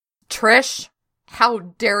Trish, how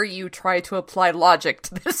dare you try to apply logic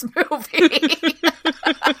to this movie?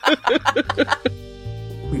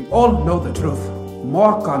 We all know the truth.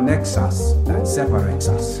 More connects us than separates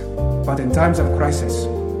us. But in times of crisis,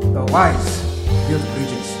 the wise build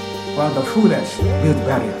bridges, while the foolish build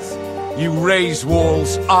barriers. You raise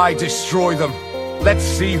walls, I destroy them. Let's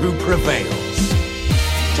see who prevails.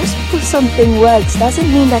 Just because something works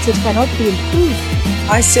doesn't mean that it cannot be improved.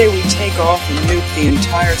 I say we take off and nuke the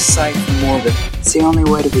entire site from orbit. It's the only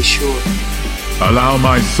way to be sure. Allow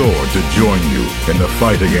my sword to join you in the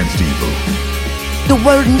fight against evil. The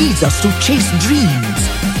world needs us to chase dreams.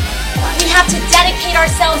 We have to dedicate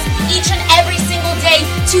ourselves each and every single day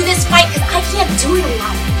to this fight because I can't do it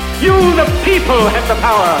alone. You, the people, have the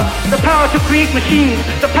power to create machines,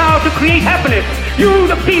 the power to create happiness. You,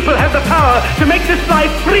 the people, have the power to make this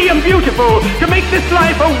life free and beautiful, to make this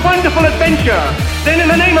life a wonderful adventure. Then in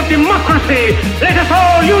the name of democracy, let us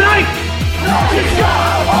all unite!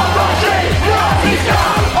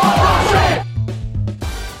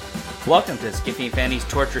 Welcome to Skiffy and Fanny's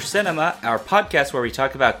Torture Cinema, our podcast where we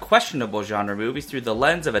talk about questionable genre movies through the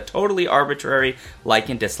lens of a totally arbitrary like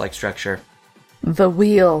and dislike structure. The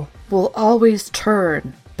wheel will always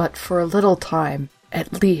turn, but for a little time,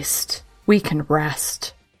 at least, we can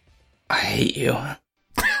rest. I hate you.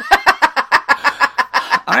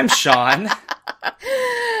 I'm Sean.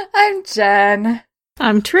 I'm Jen.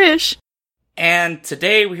 I'm Trish. And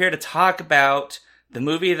today we're here to talk about the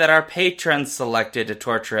movie that our patrons selected to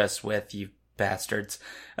torture us with, you bastards.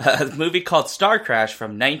 A movie called Starcrash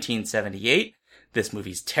from 1978. This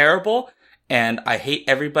movie's terrible, and I hate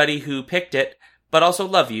everybody who picked it, but also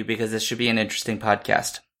love you because this should be an interesting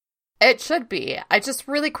podcast. It should be. I just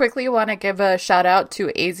really quickly want to give a shout out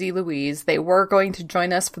to AZ Louise. They were going to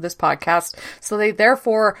join us for this podcast, so they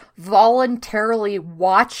therefore voluntarily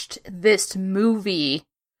watched this movie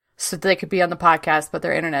so they could be on the podcast, but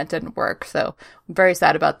their internet didn't work, so I'm very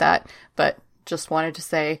sad about that. But just wanted to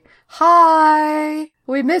say, hi!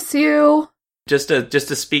 We miss you! Just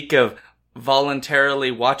to speak of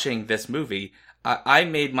voluntarily watching this movie, I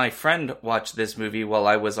made my friend watch this movie while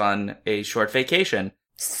I was on a short vacation.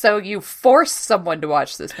 So you forced someone to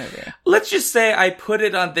watch this movie? Let's just say I put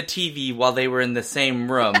it on the TV while they were in the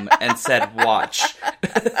same room and said, watch.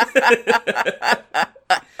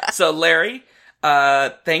 So Larry,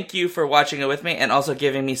 thank you for watching it with me and also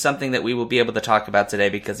giving me something that we will be able to talk about today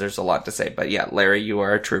because there's a lot to say. But yeah, Larry, you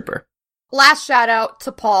are a trooper. Last shout out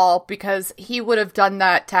to Paul because he would have done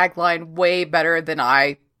that tagline way better than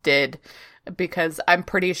I did. Because I'm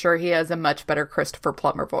pretty sure he has a much better Christopher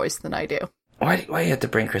Plummer voice than I do. Why do you have to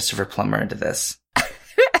bring Christopher Plummer into this?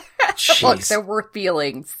 Look, there were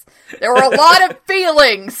feelings. There were a lot of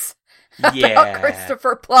feelings about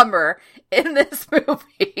Christopher Plummer in this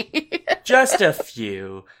movie. Just a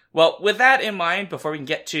few. Well, with that in mind, before we can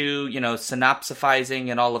get to, synopsifying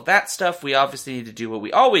and all of that stuff, we obviously need to do what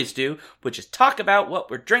we always do, which is talk about what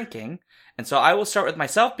we're drinking. And so I will start with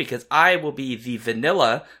myself because I will be the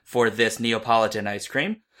vanilla for this Neapolitan ice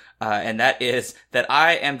cream. And that is that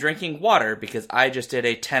I am drinking water because I just did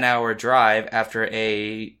a 10-hour drive after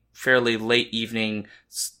a fairly late evening.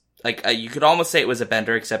 You could almost say it was a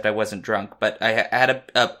bender, except I wasn't drunk, but I had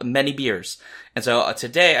many beers. And so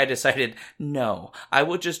today I decided, no, I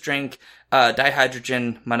will just drink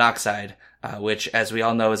dihydrogen monoxide, which, as we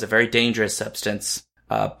all know, is a very dangerous substance.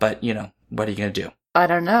 But, what are you going to do? I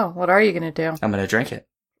don't know. What are you going to do? I'm going to drink it.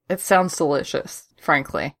 It sounds delicious,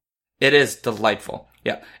 frankly. It is delightful.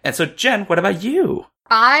 Yeah. And so, Jen, what about you?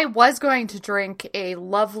 I was going to drink a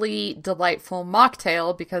lovely, delightful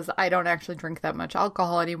mocktail because I don't actually drink that much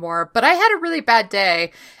alcohol anymore. But I had a really bad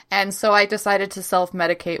day, and so I decided to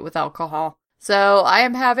self-medicate with alcohol. So I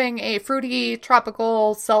am having a fruity,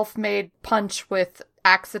 tropical, self-made punch with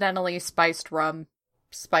accidentally spiced rum,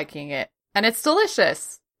 spiking it. And it's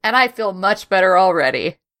delicious. And I feel much better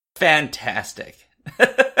already. Fantastic.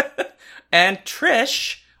 And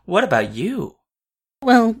Trish, what about you?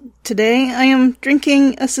 Well, today I am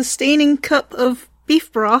drinking a sustaining cup of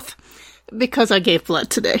beef broth because I gave blood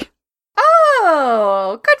today.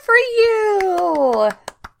 Oh, good for you!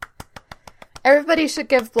 Everybody should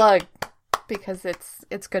give blood because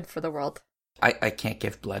it's good for the world. I can't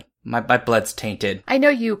give blood. My blood's tainted. I know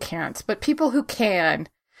you can't, but people who can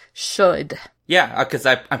should. Yeah, because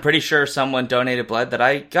I'm pretty sure someone donated blood that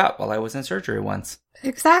I got while I was in surgery once.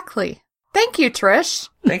 Exactly. Thank you, Trish.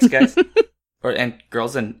 Thanks, guys. And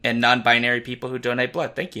girls and non-binary people who donate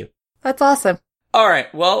blood. Thank you. That's awesome. All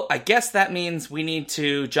right. Well, I guess that means we need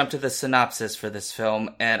to jump to the synopsis for this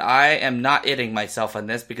film. And I am not hitting myself on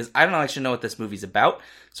this because I don't actually know what this movie's about.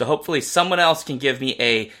 So hopefully someone else can give me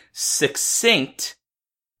a succinct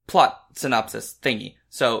plot synopsis thingy.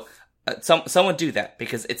 So someone do that,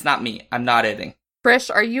 because it's not me. I'm not editing.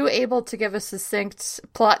 Trish, are you able to give a succinct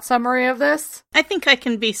plot summary of this? I think I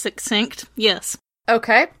can be succinct, yes.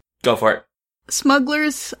 Okay. Go for it.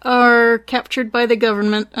 Smugglers are captured by the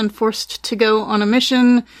government and forced to go on a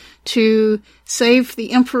mission to save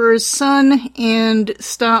the Emperor's son and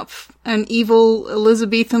stop an evil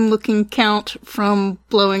Elizabethan-looking count from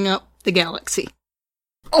blowing up the galaxy.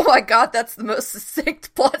 Oh my god, that's the most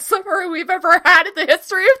succinct plot summary we've ever had in the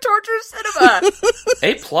history of torture cinema.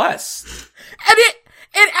 A+. And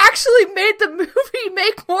it actually made the movie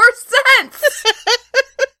make more sense.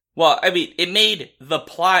 Well, I mean, it made the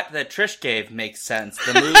plot that Trish gave make sense.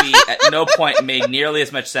 The movie at no point made nearly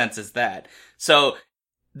as much sense as that. So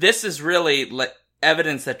this is really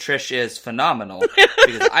evidence that Trish is phenomenal,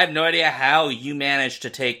 because I have no idea how you managed to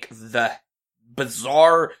take the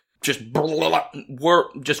bizarre, just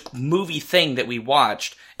movie thing that we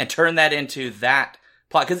watched and turn that into that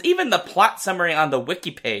plot. Because even the plot summary on the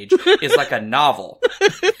wiki page is like a novel.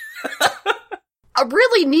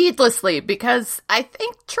 Really needlessly, because I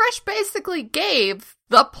think Trish basically gave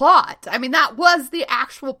the plot. I mean, that was the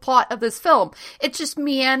actual plot of this film. It just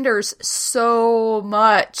meanders so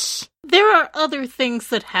much. There are other things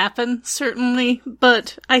that happen, certainly,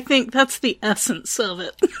 but I think that's the essence of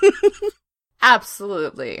it.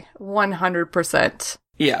 Absolutely. 100%.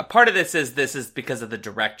 Yeah, part of this is because of the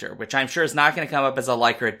director, which I'm sure is not going to come up as a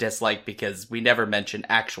like or a dislike, because we never mention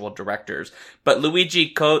actual directors. But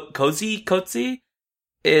Luigi Cozzi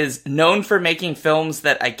is known for making films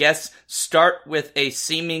that I guess start with a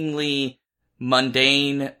seemingly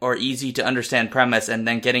mundane or easy to understand premise and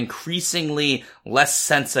then get increasingly less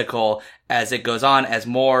sensical as it goes on, as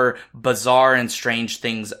more bizarre and strange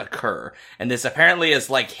things occur. And this apparently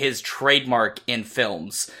is like his trademark in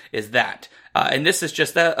films, is that. And this is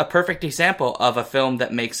just a perfect example of a film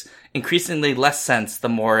that makes increasingly less sense the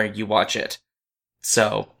more you watch it.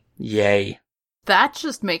 So, yay. That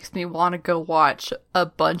just makes me want to go watch a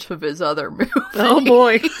bunch of his other movies. Oh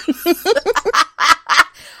boy.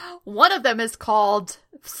 One of them is called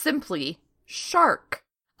simply Shark.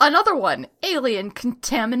 Another one, Alien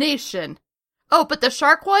Contamination. Oh, but the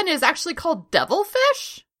shark one is actually called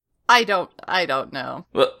Devilfish? I don't know.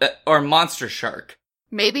 Well, or Monster Shark.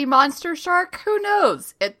 Maybe Monster Shark? Who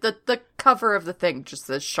knows? The cover of the thing just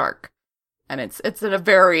says shark. And it's in a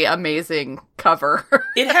very amazing cover.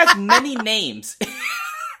 It has many names.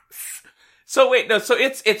 So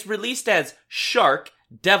it's released as Shark,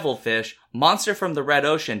 Devilfish, Monster from the Red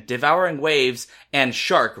Ocean, Devouring Waves, and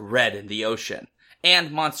Shark Red in the Ocean.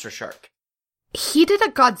 And Monster Shark. He did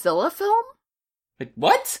a Godzilla film? Wait,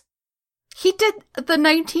 what? He did the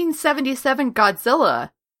 1977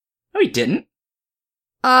 Godzilla. No, he didn't.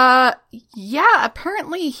 Yeah,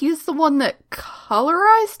 apparently he's the one that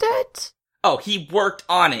colorized it. Oh, he worked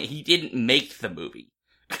on it. He didn't make the movie.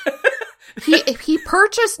 he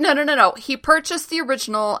purchased no. He purchased the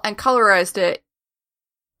original and colorized it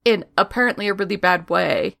in apparently a really bad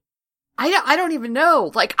way. I don't even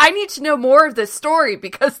know. Like, I need to know more of this story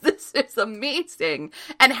because this is amazing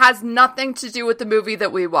and has nothing to do with the movie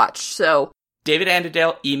that we watched. So, David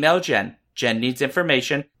Anderdale, email Jen. Jen needs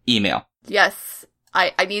information. Email. Yes.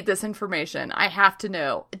 I need this information. I have to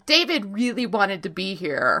know. David really wanted to be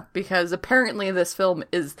here because apparently this film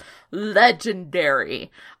is legendary.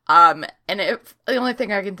 And the only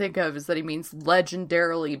thing I can think of is that he means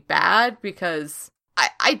legendarily bad because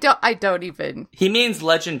I don't even. He means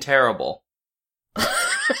legend terrible.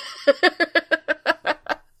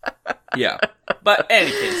 Yeah. But in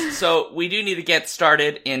any case, so we do need to get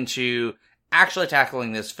started into actually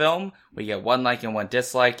tackling this film. We get 1 like and 1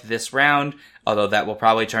 dislike this round, although that will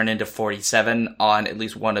probably turn into 47 on at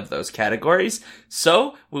least one of those categories.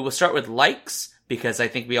 So we will start with likes, because I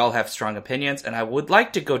think we all have strong opinions, and I would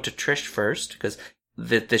like to go to Trish first, because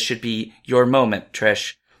this should be your moment,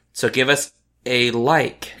 Trish. So give us a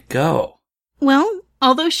like. Go. Well,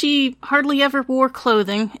 although she hardly ever wore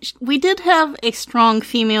clothing, we did have a strong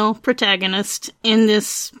female protagonist in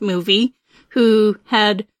this movie who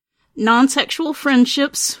had non-sexual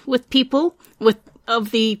friendships with people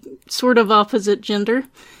of the sort of opposite gender,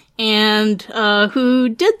 and who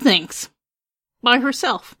did things by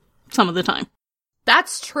herself some of the time.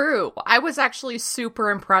 That's true. I was actually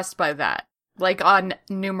super impressed by that, like on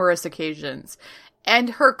numerous occasions.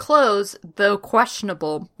 And her clothes, though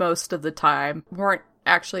questionable most of the time, weren't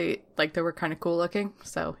actually, like, they were kind of cool looking,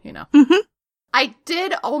 so, you know. Mm-hmm. I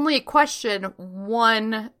did only question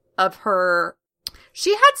one of her.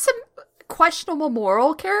 She had some questionable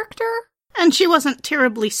moral character. And she wasn't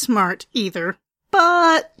terribly smart either.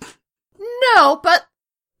 But no, but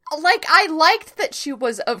like, I liked that she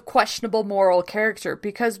was of questionable moral character,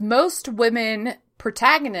 because most women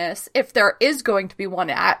protagonists, if there is going to be one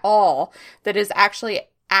at all that is actually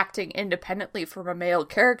acting independently from a male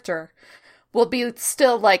character, will be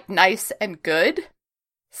still, like, nice and good.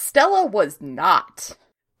 Stella was not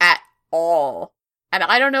at all. And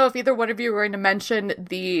I don't know if either one of you are going to mention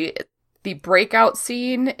the breakout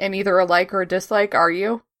scene in either a like or a dislike, are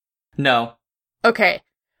you? No. Okay.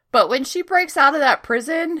 But when she breaks out of that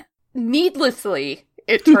prison, needlessly,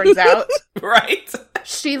 it turns out. Right?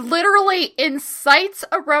 She literally incites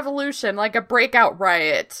a revolution, like a breakout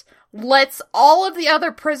riot, lets all of the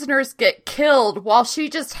other prisoners get killed while she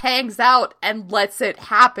just hangs out and lets it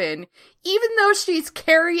happen, even though she's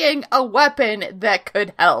carrying a weapon that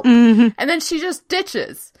could help. Mm-hmm. And then she just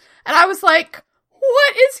ditches. And I was like,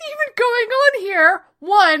 what is even going on here?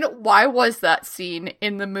 One, why was that scene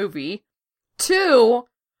in the movie? 2,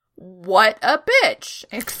 what a bitch.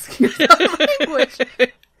 Excuse the language.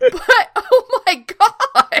 But, oh my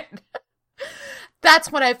god.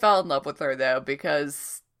 That's when I fell in love with her, though,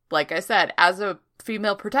 because, like I said, as a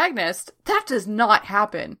female protagonist, that does not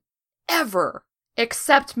happen. Ever.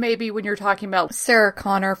 Except maybe when you're talking about Sarah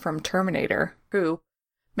Connor from Terminator, who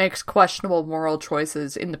makes questionable moral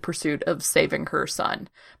choices in the pursuit of saving her son.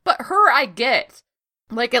 But her, I get.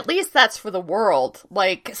 Like, at least that's for the world.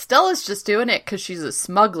 Like, Stella's just doing it because she's a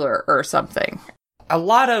smuggler or something. A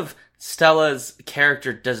lot of Stella's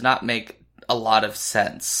character does not make a lot of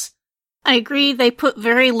sense. I agree, they put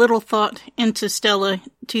very little thought into Stella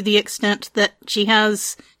to the extent that she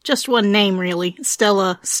has just one name, really,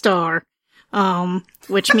 Stella Star,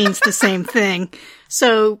 which means the same thing.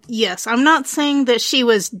 So, yes, I'm not saying that she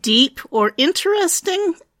was deep or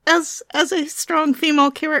interesting as a strong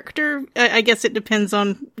female character. I guess it depends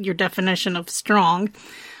on your definition of strong.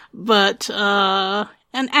 But,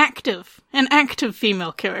 an active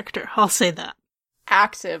female character, I'll say that.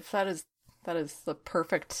 Active, that is the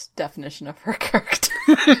perfect definition of her character.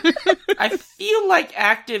 I feel like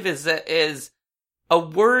active is a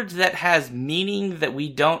word that has meaning that we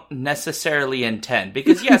don't necessarily intend.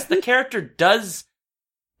 Because yes, the character does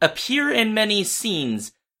appear in many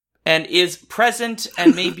scenes and is present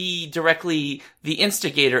and maybe directly the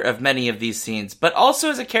instigator of many of these scenes, but also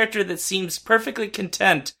is a character that seems perfectly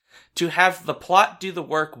content to have the plot do the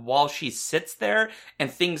work while she sits there and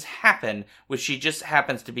things happen, which she just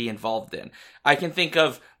happens to be involved in. I can think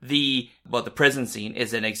of the prison scene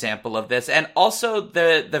is an example of this, and also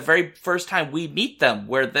the very first time we meet them,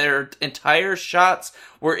 where their entire shots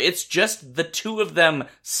where it's just the two of them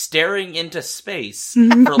staring into space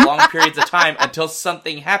for long periods of time until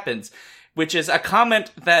something happens, which is a comment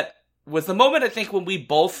that was the moment I think when we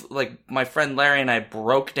both, like my friend Larry and I,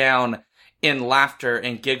 broke down in laughter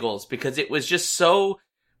and giggles, because it was just so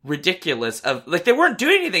ridiculous. Of like, they weren't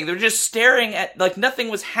doing anything, they were just staring at, like, nothing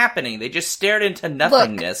was happening. They just stared into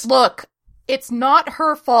nothingness. Look, it's not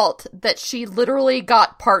her fault that she literally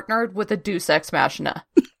got partnered with a Deus Ex Machina.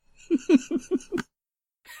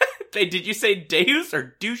 Did you say Deus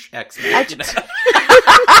or Douche Ex Machina?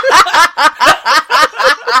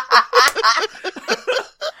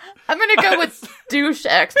 I'm gonna go with Douche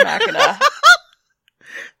Ex Machina.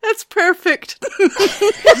 That's perfect.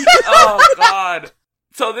 Oh, God.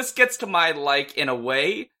 So this gets to my like in a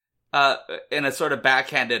way, in a sort of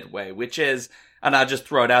backhanded way, which is, and I'll just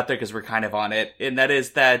throw it out there because we're kind of on it, and that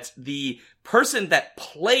is that the person that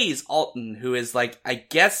plays Alton, who is like, I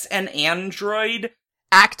guess an android?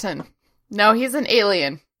 Acton. No, he's an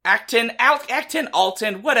alien. Acton,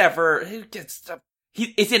 Alton, whatever. He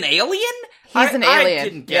is an alien? He's an alien. I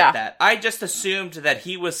didn't get that. I just assumed that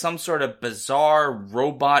he was some sort of bizarre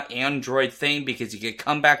robot android thing because he could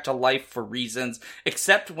come back to life for reasons,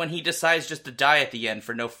 except when he decides just to die at the end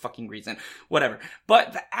for no fucking reason. Whatever.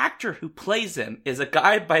 But the actor who plays him is a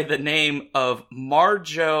guy by the name of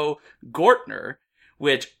Marjo Gortner,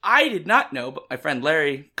 which I did not know, but my friend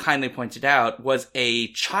Larry kindly pointed out, was a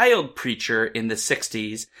child preacher in the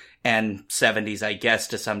 60s and 70s, I guess,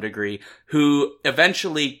 to some degree, who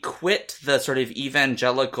eventually quit the sort of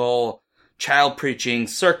evangelical child preaching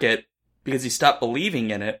circuit because he stopped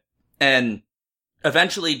believing in it, and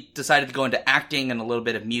eventually decided to go into acting and a little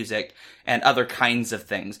bit of music and other kinds of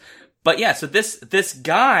things. But yeah, so this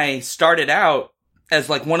guy started out as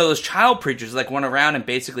like one of those child preachers, like went around and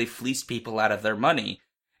basically fleeced people out of their money.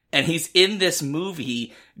 And he's in this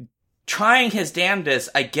movie trying his damnedest,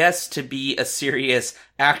 I guess, to be a serious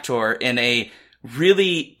actor in a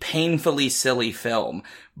really painfully silly film.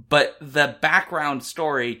 But the background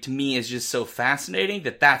story to me is just so fascinating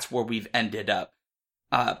that that's where we've ended up.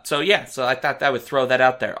 So I thought I would throw that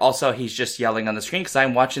out there. Also, he's just yelling on the screen because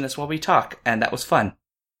I'm watching this while we talk, and that was fun.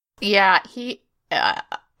 Yeah,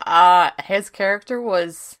 his character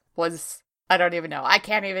was, I don't even know. I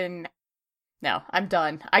can't even, no, I'm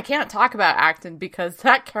done. I can't talk about Acton because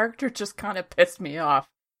that character just kind of pissed me off.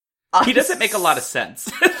 He doesn't make a lot of sense.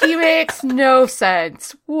 He makes no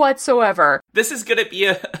sense whatsoever. This is gonna be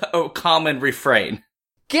a common refrain.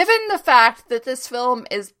 Given the fact that this film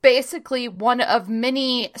is basically one of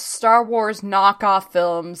many Star Wars knockoff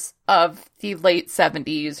films of the late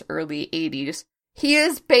 70s, early 80s, he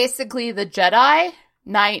is basically the Jedi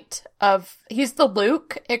Knight he's the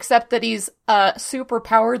Luke, except that he's a super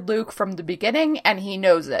powered Luke from the beginning, and he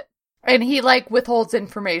knows it. And he, withholds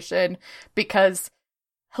information because,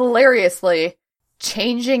 hilariously,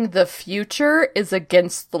 changing the future is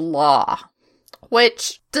against the law.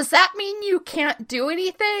 Which, does that mean you can't do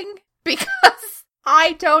anything? Because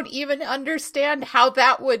I don't even understand how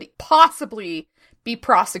that would possibly be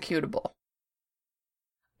prosecutable.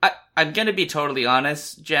 I'm gonna be totally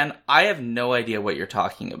honest, Jen. I have no idea what you're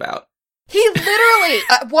talking about. He literally,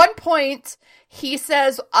 at one point, he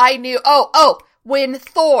says, I knew, when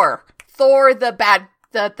Thor,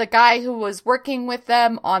 the guy who was working with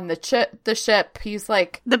them on the ship, he's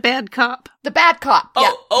like... The bad cop. The bad cop,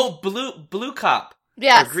 yeah. Blue cop.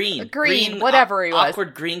 Yes, or green, whatever he was.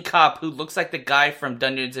 Awkward green cop who looks like the guy from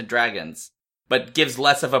Dungeons and Dragons, but gives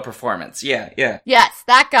less of a performance. Yeah. Yes,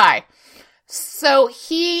 that guy. So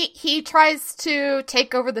he tries to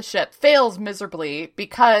take over the ship, fails miserably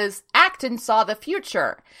because Acton saw the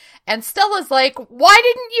future. And Stella's like, why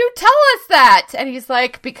didn't you tell us that? And he's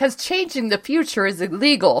like, because changing the future is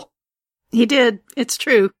illegal. He did. It's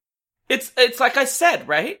true. It's like I said,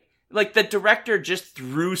 right? Like, the director just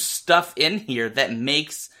threw stuff in here that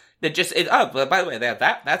makes... That just... by the way,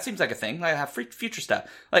 that seems like a thing. I have future stuff.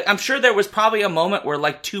 Like, I'm sure there was probably a moment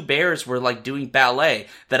where, two bears were, doing ballet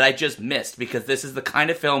that I just missed, because this is the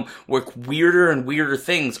kind of film where weirder and weirder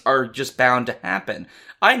things are just bound to happen.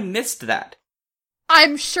 I missed that.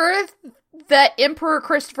 I'm sure that Emperor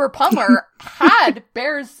Christopher Plummer had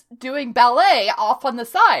bears doing ballet off on the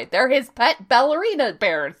side. They're his pet ballerina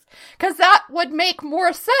bears. Because that would make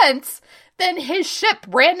more sense than his ship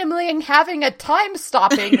randomly having a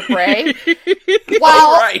time-stopping ray.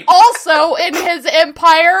 While also in his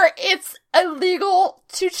empire, it's illegal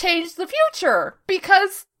to change the future.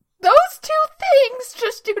 Because those two things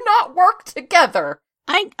just do not work together.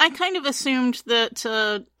 I kind of assumed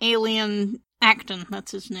that Alien... Acton,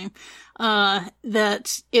 that's his name,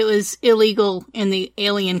 that it was illegal in the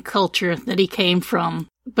alien culture that he came from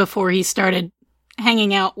before he started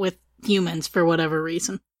hanging out with humans for whatever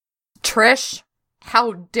reason. Trish,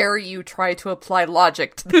 how dare you try to apply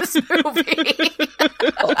logic to this movie?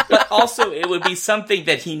 But also, it would be something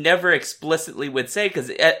that he never explicitly would say,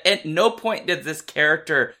 because at no point did this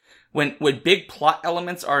character... When big plot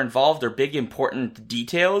elements are involved or big important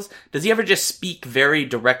details, does he ever just speak very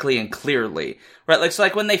directly and clearly? Right? So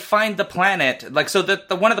when they find the planet,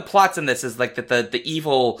 the one of the plots in this is that the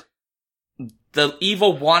evil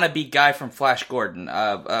wannabe guy from Flash Gordon,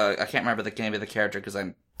 I can't remember the name of the character because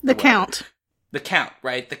I'm... The Count. The Count,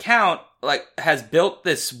 right? The Count, has built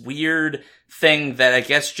this weird thing that I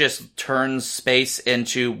guess just turns space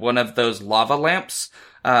into one of those lava lamps,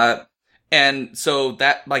 and so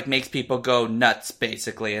that, makes people go nuts,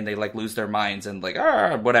 basically, and they, lose their minds and,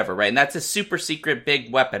 whatever, right? And that's a super secret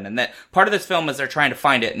big weapon, and that part of this film is they're trying to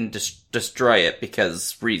find it and destroy it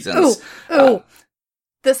because reasons. Ooh.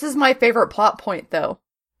 This is my favorite plot point, though.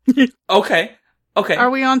 Okay. Are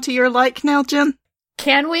we on to your now, Jen?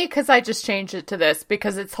 Can we? Because I just changed it to this,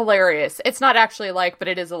 because it's hilarious. It's not actually a but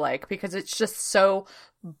it is a because it's just so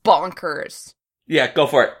bonkers. Yeah, go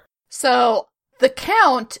for it. So... The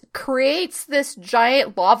Count creates this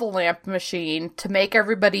giant lava lamp machine to make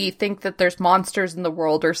everybody think that there's monsters in the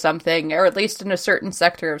world or something, or at least in a certain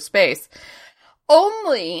sector of space.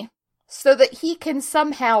 Only so that he can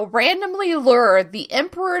somehow randomly lure the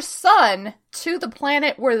Emperor's son to the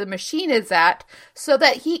planet where the machine is at, so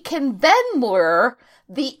that he can then lure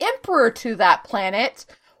the Emperor to that planet,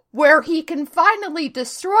 where he can finally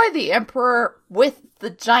destroy the Emperor with the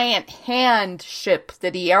giant hand ship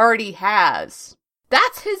that he already has.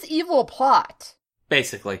 That's his evil plot.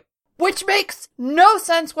 Basically. Which makes no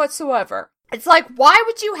sense whatsoever. It's why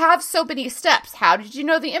would you have so many steps? How did you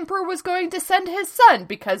know the Emperor was going to send his son?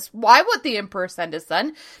 Because why would the Emperor send his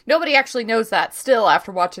son? Nobody actually knows that still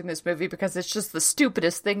after watching this movie, because it's just the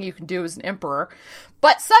stupidest thing you can do as an Emperor.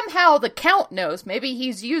 But somehow the Count knows. Maybe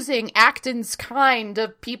he's using Acton's kind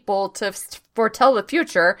of people to foretell the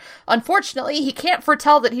future. Unfortunately, he can't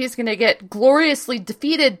foretell that he's going to get gloriously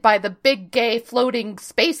defeated by the big gay floating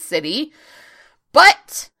space city.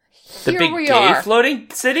 But here we are. The big gay floating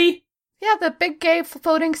city? Yeah, the big gay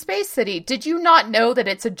floating space city. Did you not know that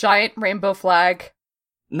it's a giant rainbow flag?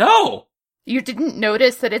 No! You didn't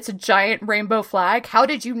notice that it's a giant rainbow flag? How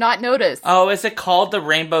did you not notice? Oh, is it called the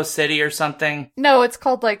Rainbow City or something? No, it's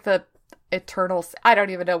called like the Eternal... I don't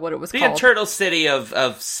even know what it was called. The Eternal City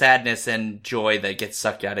of sadness and joy that gets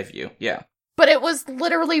sucked out of you. Yeah. But it was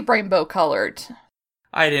literally rainbow colored.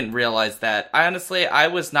 I didn't realize that. I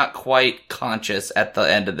was not quite conscious at the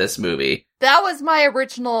end of this movie. That was my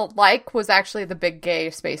original was actually the big gay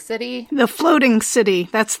space city. The floating city,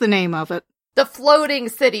 that's the name of it. The floating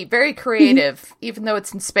city, very creative, even though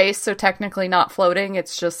it's in space, so technically not floating,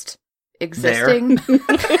 it's just existing.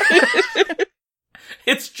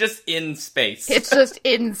 It's just in space. It's just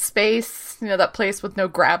in space, that place with no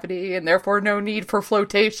gravity and therefore no need for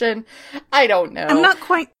flotation. I don't know. I'm not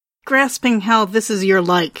quite grasping how this is your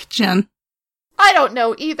like, Jen. I don't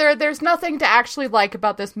know either. There's nothing to actually like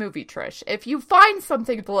about this movie, Trish. If you find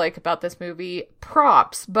something to like about this movie,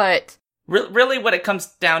 props, but... Really, what it comes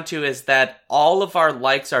down to is that all of our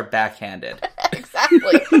likes are backhanded.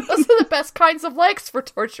 Exactly. Those are the best kinds of likes for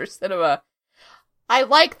torture cinema. I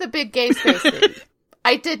like the big gay space city.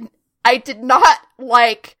 I did not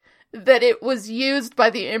like that it was used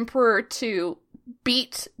by the Emperor to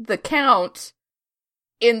beat the Count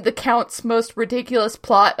in the Count's most ridiculous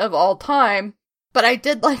plot of all time, but I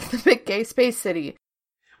did like the big gay space city.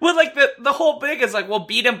 Well, like, the whole thing is, like, we'll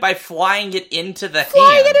beat him by flying it into the hand.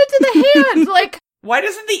 Flying it into the hand! Like... Why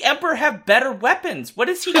doesn't the Emperor have better weapons? What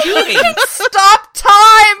is he doing? Stop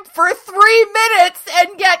time for 3 minutes,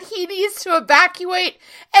 and yet he needs to evacuate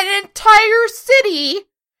an entire city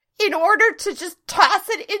in order to just toss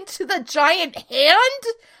it into the giant hand?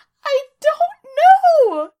 I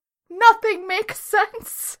don't know! Nothing makes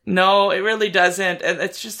sense. No, it really doesn't. And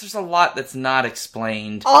it's just, there's a lot that's not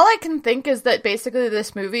explained. All I can think is that basically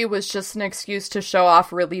this movie was just an excuse to show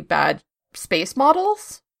off really bad space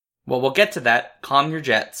models. Well, we'll get to that. Calm your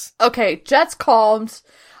jets. Okay, jets calmed.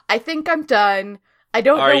 I think I'm done. I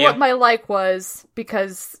don't know what my like was,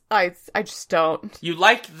 because I just don't. You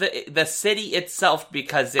liked the city itself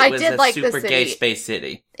because it was a super gay space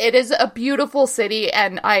city. It is a beautiful city,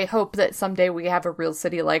 and I hope that someday we have a real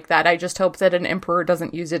city like that. I just hope that an emperor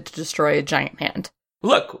doesn't use it to destroy a giant hand.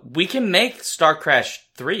 Look, we can make Starcrash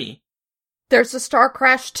 3. There's a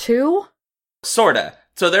Starcrash 2? Sorta.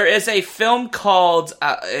 So there is a film called,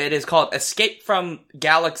 it is called Escape from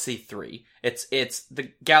Galaxy 3. It's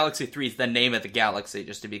the Galaxy 3 is the name of the galaxy,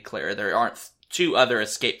 just to be clear. There aren't 2 other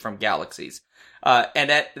Escape from Galaxies. And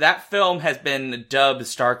that film has been dubbed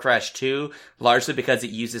Starcrash 2, largely because it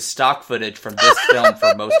uses stock footage from this film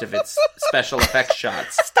for most of its special effects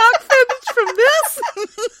shots. Stock footage from this?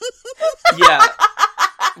 Yeah.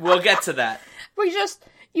 We'll get to that.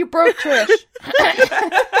 You broke Trish.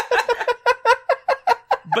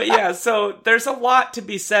 But yeah, so there's a lot to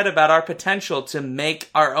be said about our potential to make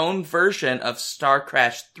our own version of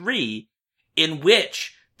Starcrash 3, in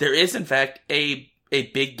which there is, in fact, a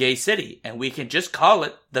big gay city, and we can just call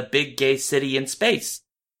it the big gay city in space.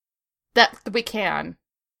 That we can.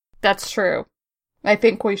 That's true. I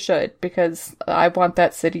think we should, because I want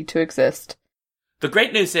that city to exist. The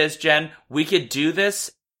great news is, Jen, we could do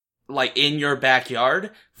this, like, in your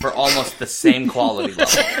backyard for almost the same quality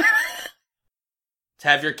level. To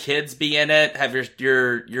have your kids be in it, have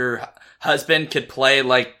your husband could play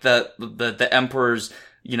like the Emperor's,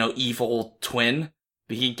 evil twin.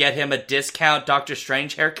 We can get him a discount Doctor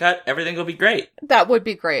Strange haircut. Everything will be great. That would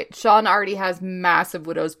be great. Sean already has massive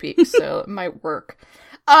widow's peak, so it might work.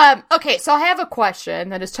 Okay, so I have a question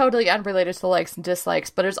that is totally unrelated to likes and dislikes,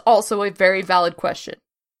 but is also a very valid question.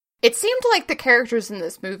 It seemed like the characters in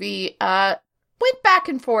this movie went back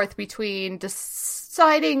and forth between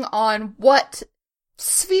deciding on what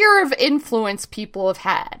sphere of influence people have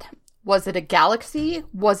had. Was it a galaxy?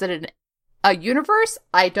 Was it a universe?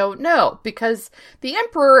 I don't know, because the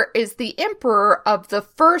Emperor is the Emperor of the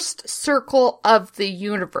first circle of the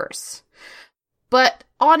universe. But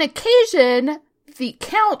on occasion, the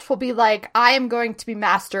Count will be like, I am going to be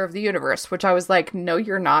master of the universe, which I was like, no,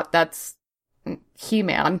 you're not. That's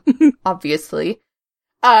He-Man, obviously.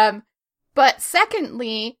 But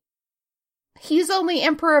secondly, he's only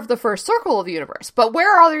Emperor of the first circle of the universe. But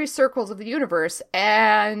where are all these circles of the universe?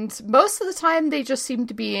 And most of the time, they just seem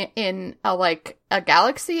to be in a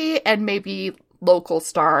galaxy and maybe local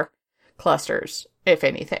star clusters, if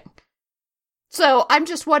anything. So I'm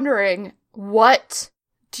just wondering, what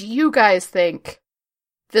do you guys think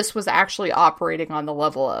this was actually operating on the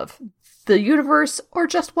level of? The universe or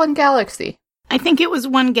just one galaxy? I think it was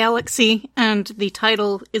one galaxy, and the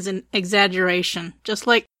title is an exaggeration. Just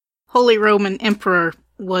like Holy Roman Emperor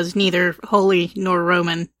was neither holy nor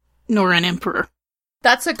Roman, nor an emperor.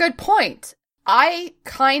 That's a good point. I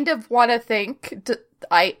kind of want to think,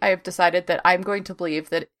 I have decided that I'm going to believe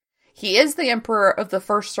that he is the emperor of the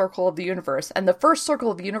first circle of the universe, and the first circle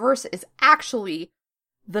of the universe is actually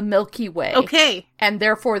the Milky Way. Okay. And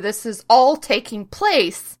therefore this is all taking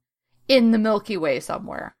place in the Milky Way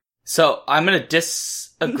somewhere. So I'm going to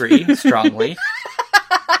disagree strongly.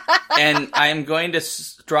 And I'm going to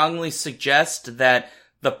strongly suggest that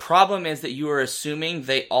the problem is that you are assuming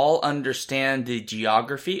they all understand the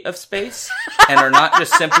geography of space and are not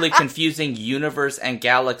just simply confusing universe and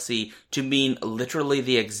galaxy to mean literally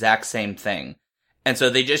the exact same thing. And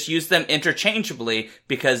so they just use them interchangeably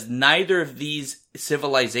because neither of these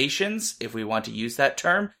civilizations, if we want to use that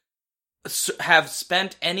term, have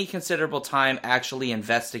spent any considerable time actually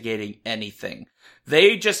investigating anything.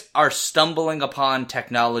 They just are stumbling upon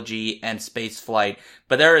technology and space flight,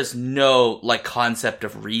 but there is no, concept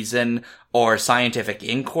of reason or scientific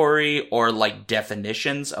inquiry or,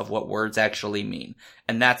 definitions of what words actually mean.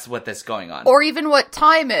 And that's what that's going on. Or even what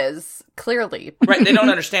time is, clearly. Right, they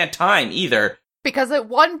don't understand time either. Because at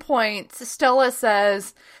one point, Stella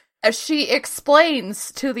says, as she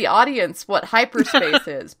explains to the audience what hyperspace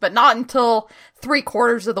is, but not until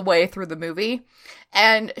 3/4 of the way through the movie.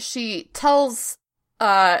 And she tells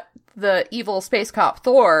the evil space cop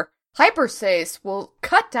Thor, hyperspace will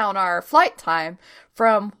cut down our flight time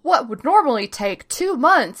from what would normally take 2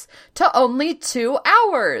 months to only 2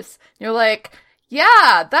 hours. You're like,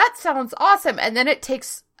 yeah, that sounds awesome. And then it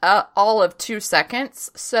takes all of 2 seconds.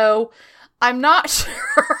 So I'm not sure.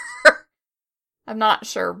 I'm not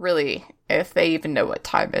sure really if they even know what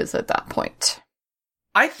time is at that point.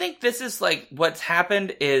 I think this is what's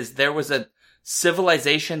happened is there was a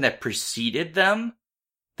civilization that preceded them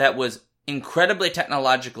that was incredibly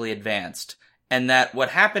technologically advanced. And that what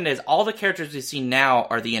happened is all the characters we see now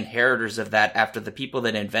are the inheritors of that after the people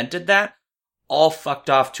that invented that all fucked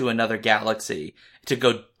off to another galaxy to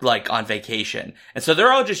go, on vacation. And so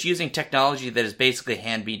they're all just using technology that is basically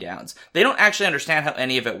hand-me-downs. They don't actually understand how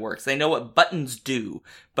any of it works. They know what buttons do.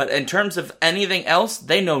 But in terms of anything else,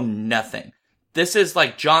 they know nothing. This is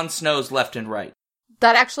like Jon Snow's left and right.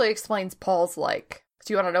 That actually explains Paul's like.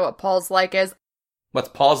 Do you want to know what Paul's like is? What's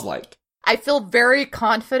Paul's like? I feel very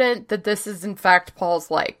confident that this is in fact Paul's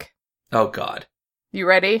like. Oh, God. You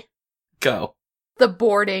ready? Go. The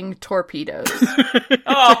boarding torpedoes.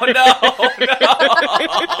 Oh, no!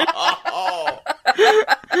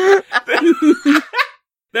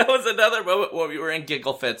 That was another moment where we were in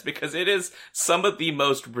giggle fits because it is some of the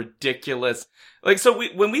most ridiculous.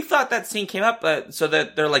 When we thought that scene came up, so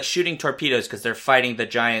that they're shooting torpedoes because they're fighting the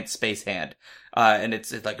giant space hand. And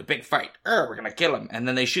it's like a big fight. We're gonna kill him. And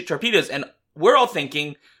then they shoot torpedoes and we're all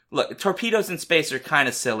thinking, look, torpedoes in space are kind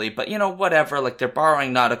of silly, but whatever, they're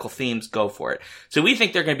borrowing nautical themes, go for it. So we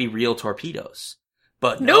think they're gonna be real torpedoes.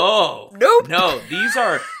 But Nope. No, these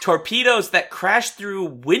are torpedoes that crash through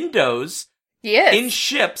windows in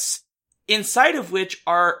ships, inside of which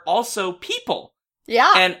are also people.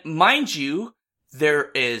 Yeah. And mind you,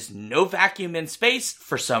 there is no vacuum in space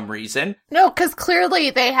for some reason. No, because clearly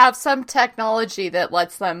they have some technology that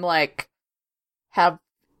lets them, have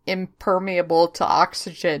impermeable to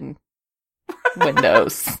oxygen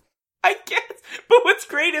windows. I guess. But what's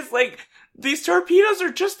great is, these torpedoes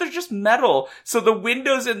they're just metal. So the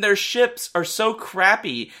windows in their ships are so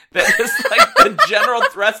crappy that it's the general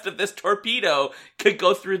thrust of this torpedo could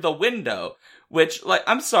go through the window. Which,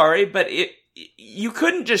 I'm sorry, but you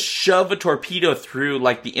couldn't just shove a torpedo through,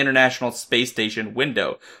 the International Space Station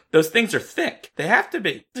window. Those things are thick. They have to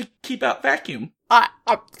be to keep out vacuum.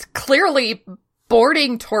 Clearly,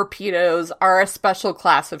 boarding torpedoes are a special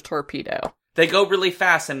class of torpedo. They go really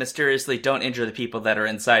fast and mysteriously don't injure the people that are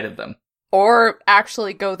inside of them. Or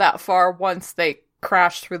actually go that far once they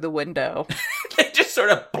crash through the window. They just sort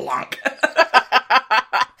of blonk.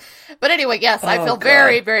 But anyway, yes, I feel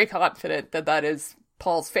very, very confident that is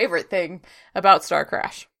Paul's favorite thing about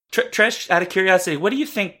Starcrash. Trish, out of curiosity, what do you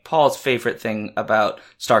think Paul's favorite thing about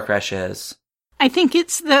Starcrash is? I think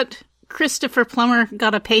it's that Christopher Plummer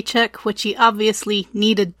got a paycheck, which he obviously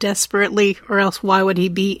needed desperately, or else why would he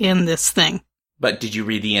be in this thing? But did you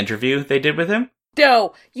read the interview they did with him?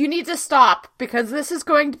 No, you need to stop, because this is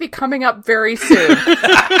going to be coming up very soon.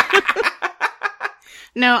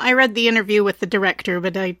 No, I read the interview with the director,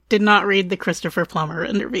 but I did not read the Christopher Plummer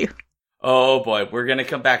interview. Oh boy, we're gonna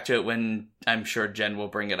come back to it when I'm sure Jen will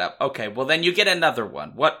bring it up. Okay, well then you get another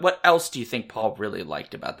one. What else do you think Paul really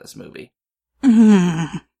liked about this movie?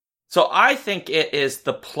 So I think it is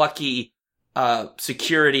the plucky,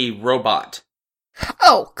 security robot.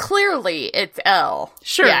 Oh, clearly it's L.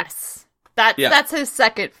 Sure. Yes. That's his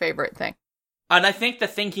second favorite thing. And I think the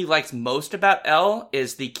thing he likes most about Elle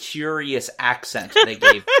is the curious accent they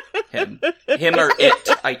gave him. Him or it.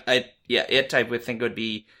 It I would think would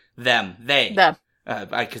be them. They. Them.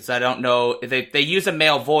 Because I don't know, they use a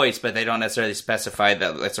male voice, but they don't necessarily specify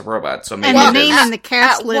that it's a robot. So and maybe the name in the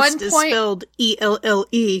cast list is spelled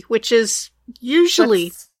ELLE, which is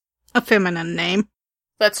usually a feminine name.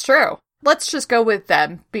 That's true. Let's just go with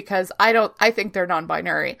them, because I think they're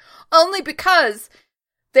non-binary. Only because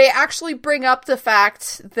they actually bring up the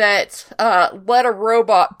fact that, let a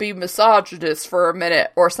robot be misogynist for a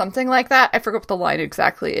minute, or something like that. I forget what the line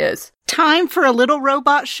exactly is. Time for a little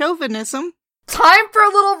robot chauvinism. Time for a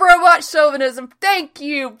little robot chauvinism. Thank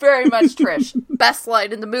you very much, Trish. Best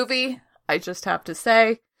line in the movie, I just have to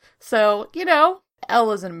say. So,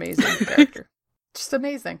 Elle is an amazing character. Just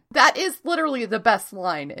amazing. That is literally the best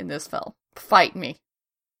line in this film. Fight me.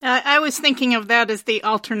 I was thinking of that as the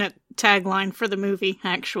alternate tagline for the movie,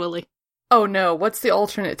 actually. Oh no, what's the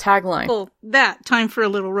alternate tagline? Well, that, time for a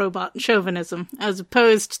little robot chauvinism, as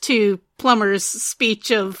opposed to Plummer's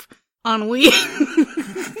speech of ennui.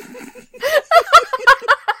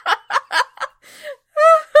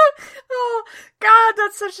 Oh, God,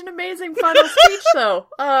 that's such an amazing final speech, though.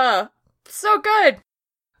 So good.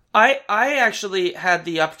 I actually had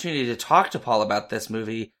the opportunity to talk to Paul about this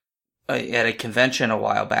movie at a convention a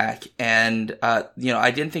while back, and I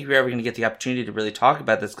didn't think we were ever going to get the opportunity to really talk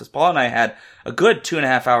about this, because Paul and I had a good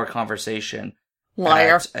 2.5-hour conversation.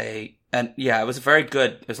 Liar. It was very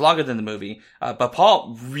good. It was longer than the movie, but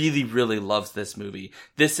Paul really, really loves this movie.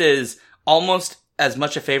 This is almost as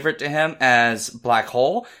much a favorite to him as Black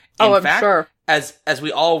Hole. In fact, sure. As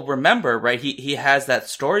we all remember, right, he has that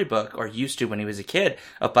storybook, or used to when he was a kid,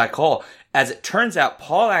 of Black Hole. As it turns out,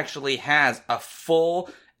 Paul actually has a full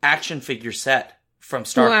action figure set from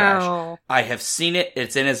Starcrash. Wow. I have seen it.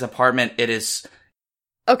 It's in his apartment. It is...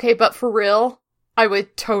 Okay, but for real, I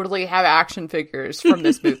would totally have action figures from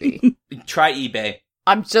this movie. Try eBay.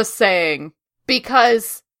 I'm just saying,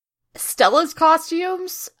 because Stella's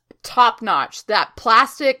costumes, top notch. That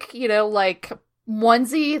plastic,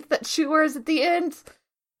 onesie that she wears at the end,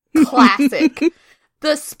 classic.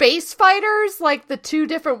 The space fighters, like the two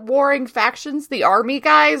different warring factions, the army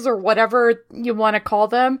guys, or whatever you want to call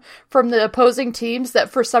them, from the opposing teams that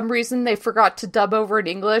for some reason they forgot to dub over in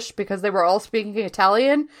English because they were all speaking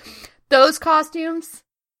Italian. Those costumes,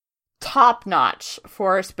 top notch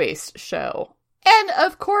for a space show. And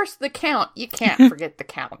of course the Count. You can't forget the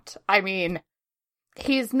Count. I mean,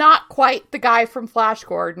 he's not quite the guy from Flash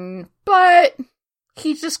Gordon, but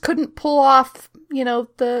he just couldn't pull off,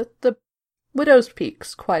 the Widow's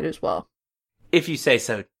Peaks quite as well. If you say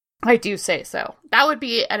so. I do say so. That would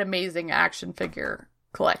be an amazing action figure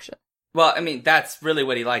collection. Well, I mean, that's really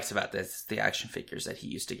what he likes about this, the action figures that he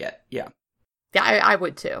used to get. Yeah. Yeah, I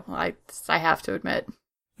would too. I have to admit.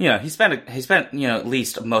 He spent at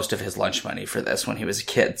least most of his lunch money for this when he was a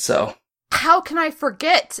kid, so. How can I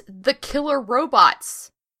forget the killer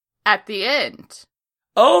robots at the end?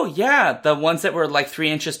 Oh, yeah, the ones that were like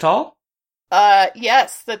 3 inches tall?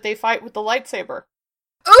 Yes, that they fight with the lightsaber.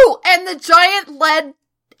 Ooh, and the giant lead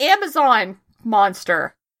Amazon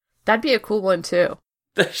monster. That'd be a cool one too.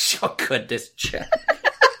 Oh, goodness, Jen.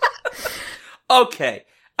 Okay,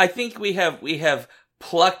 I think we have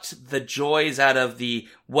plucked the joys out of the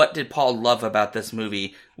what did Paul love about this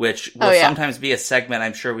movie, which will sometimes be a segment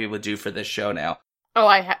I'm sure we would do for this show now. Oh,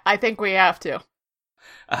 I think we have to.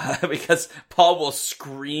 Because Paul will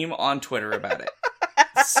scream on Twitter about it.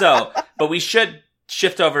 So, but we should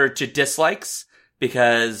shift over to dislikes,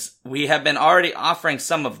 because we have been already offering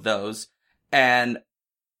some of those, and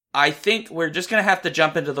I think we're just going to have to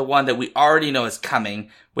jump into the one that we already know is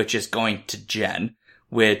coming, which is going to Jen,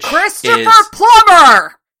 which Christopher is...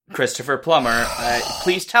 Plummer! Christopher Plummer.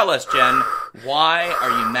 Please tell us, Jen, why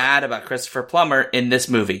are you mad about Christopher Plummer in this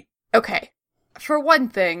movie? Okay. For one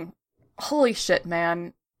thing, holy shit,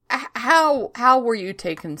 man. How were you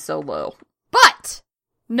taken so low? But,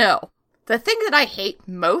 no. The thing that I hate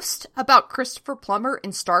most about Christopher Plummer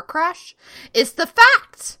in Starcrash is the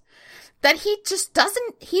fact that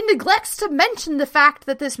he neglects to mention the fact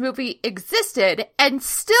that this movie existed and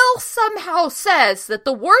still somehow says that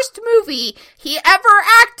the worst movie he ever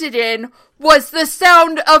acted in was The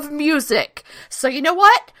Sound of Music. So you know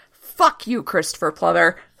what? Fuck you, Christopher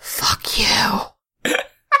Plummer. Fuck you.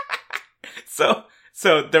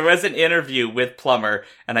 So there was an interview with Plummer,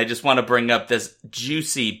 and I just want to bring up this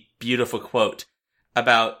juicy, beautiful quote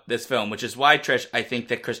about this film, which is why, Trish, I think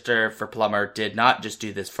that Christopher Plummer did not just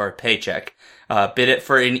do this for a paycheck, bid it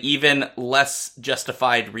for an even less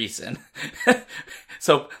justified reason.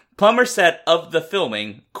 So Plummer said of the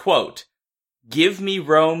filming, quote, Give me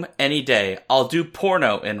Rome any day. I'll do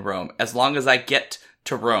porno in Rome as long as I get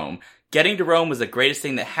to Rome. Getting to Rome was the greatest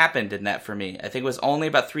thing that happened in that for me. I think it was only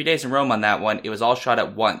about 3 days in Rome on that one. It was all shot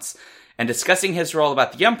at once. And discussing his role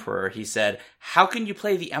about the Emperor, he said, how can you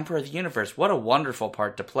play the Emperor of the Universe? What a wonderful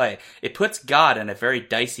part to play. It puts God in a very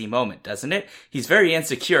dicey moment, doesn't it? He's very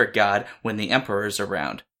insecure, God, when the Emperor's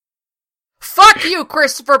around. Fuck you,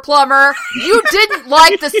 Christopher Plummer! You didn't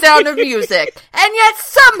like the Sound of Music, and yet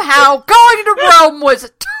somehow going to Rome was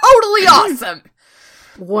totally awesome!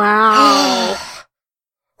 Wow.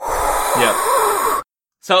 Yep.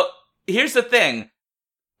 So, here's the thing.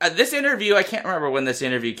 This interview, I can't remember when this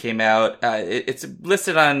interview came out. It's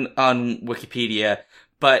listed on Wikipedia,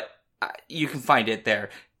 but you can find it there.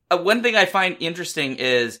 One thing I find interesting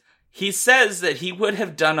is he says that he would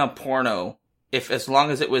have done a porno as long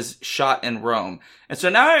as it was shot in Rome. And so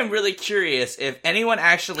now I'm really curious if anyone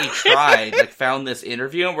actually tried, found this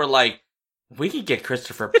interview and were like, we could get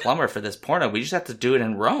Christopher Plummer for this porno. We just have to do it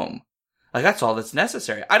in Rome. That's all that's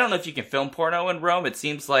necessary. I don't know if you can film porno in Rome. It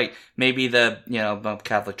seems like maybe the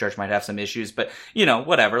Catholic Church might have some issues, but,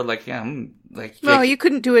 whatever. Well, you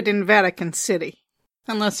couldn't do it in Vatican City.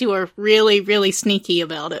 Unless you were really, really sneaky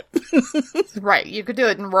about it. Right, you could do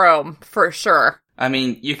it in Rome, for sure. I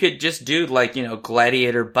mean, you could just do,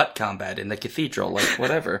 gladiator butt combat in the cathedral,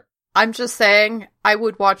 whatever. I'm just saying, I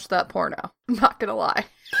would watch that porno. I'm not gonna lie.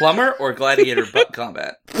 Plumber or gladiator butt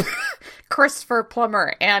combat? Christopher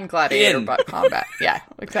Plummer and gladiator butt combat. Yeah,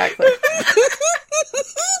 exactly.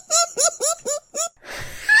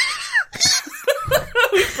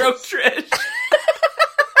 We broke Trish.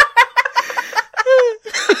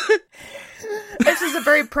 This is a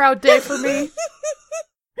very proud day for me.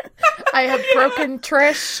 I have broken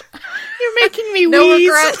Trish. You're making me no wheeze.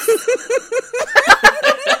 Regrets.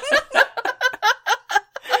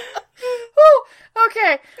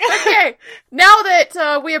 Okay. Now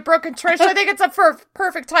that we have broken Trish, I think it's a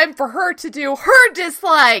perfect time for her to do her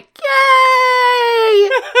dislike. Yay!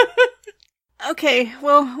 Okay,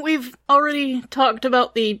 well, we've already talked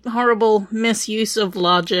about the horrible misuse of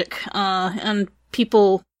logic, and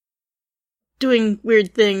people doing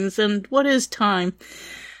weird things, and what is time?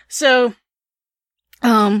 So,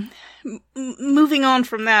 moving on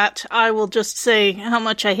from that, I will just say how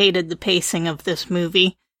much I hated the pacing of this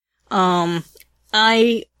movie.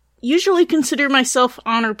 I usually consider myself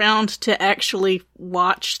honor-bound to actually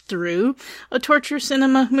watch through a torture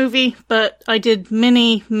cinema movie, but I did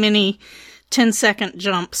many 10-second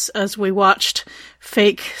jumps as we watched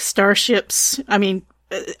fake starships. I mean,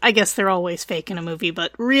 I guess they're always fake in a movie,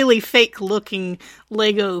 but really fake-looking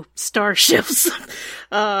Lego starships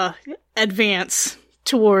advance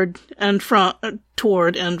toward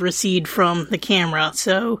and recede from the camera.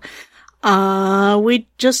 So, we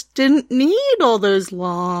just didn't need all those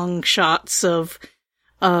long shots of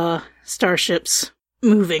starships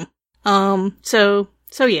moving. So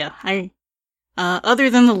yeah, other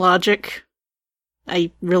than the logic,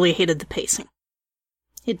 I really hated the pacing.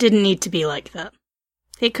 It didn't need to be like that.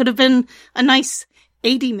 It could have been a nice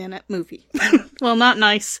 80-minute movie. Well, not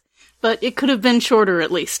nice, but it could have been shorter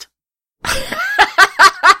at least.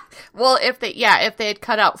 Well, if they had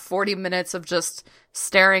cut out 40 minutes of just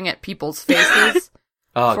staring at people's faces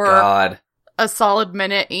for God. a solid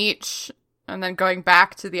minute each, and then going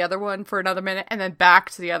back to the other one for another minute, and then back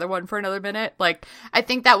to the other one for another minute, I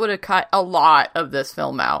think that would have cut a lot of this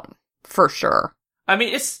film out, for sure. I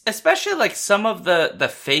mean, it's especially some of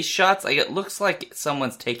the face shots, it looks like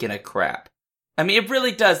someone's taking a crap. I mean, it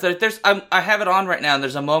really does. I have it on right now, and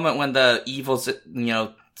there's a moment when the evil,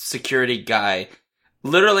 security guy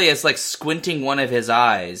literally is squinting one of his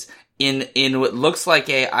eyes in what looks like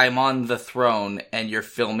I'm on the throne and you're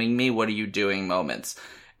filming me, what are you doing moments.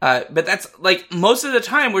 But that's most of the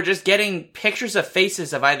time we're just getting pictures of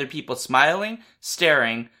faces of either people smiling and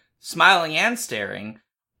staring,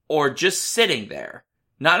 or just sitting there.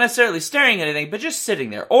 Not necessarily staring at anything, but just sitting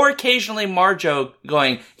there. Or occasionally Marjo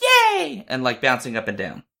going, yay! And bouncing up and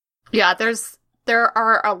down. Yeah, there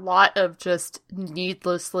are a lot of just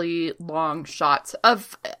needlessly long shots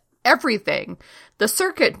of everything. The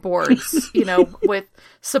circuit boards, with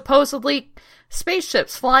supposedly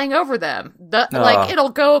spaceships flying over them. It'll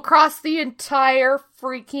go across the entire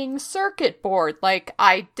freaking circuit board.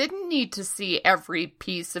 I didn't need to see every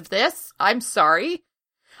piece of this. I'm sorry.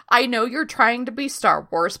 I know you're trying to be Star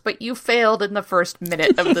Wars, but you failed in the first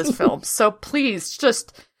minute of this film. So please,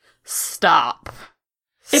 just stop.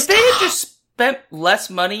 If they had just spent less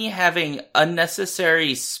money having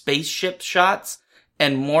unnecessary spaceship shots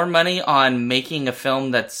and more money on making a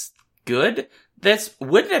film that's good, this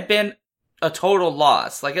wouldn't have been a total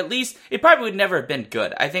loss. Like, at least, it probably would never have been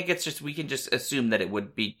good. I think it's just, we can just assume that it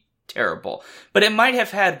would be terrible. But it might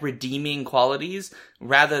have had redeeming qualities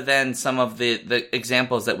rather than some of the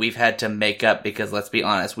examples that we've had to make up, because let's be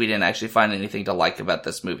honest, we didn't actually find anything to like about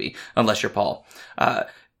this movie, unless you're Paul.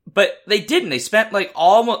 But they didn't. They spent like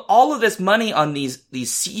all of this money on these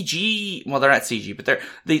CG, well, they're not CG, but they're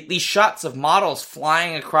these shots of models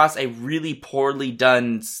flying across a really poorly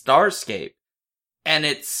done starscape. And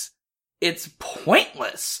it's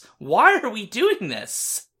pointless. Why are we doing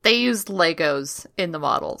this? They used Legos in the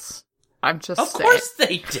models. I'm just saying. Of course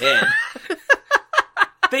they did.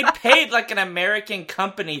 They paid like an American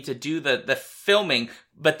company to do the filming,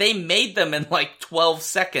 but they made them in like 12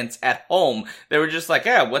 seconds at home. They were just like,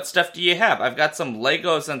 yeah, what stuff do you have? I've got some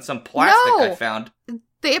Legos and some plastic I found.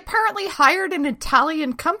 They apparently hired an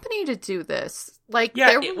Italian company to do this. Like,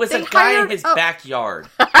 yeah, it was a guy in his backyard.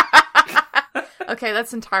 Okay,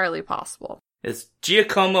 that's entirely possible. It's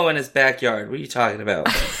Giacomo in his backyard. What are you talking about?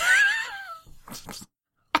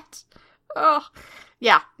 Oh,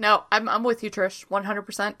 yeah, no, I'm with you, Trish,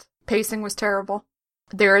 100%. Pacing was terrible.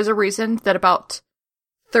 There is a reason that about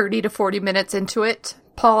 30 to 40 minutes into it,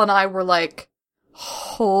 Paul and I were like,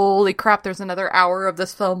 holy crap, there's another hour of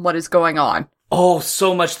this film. What is going on? Oh,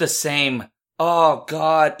 so much the same. Oh,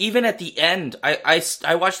 God. Even at the end,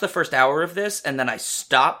 I watched the first hour of this, and then I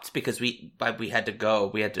stopped because we had to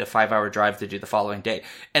go. We had a 5-hour drive to do the following day.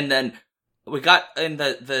 And then we got in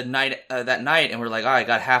the night, that night, and we're like, I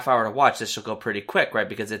got half hour to watch. This should go pretty quick, right?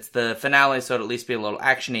 Because it's the finale, so it'll at least be a little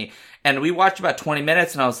actiony. And we watched about 20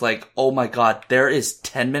 minutes, and I was like, oh my God, there is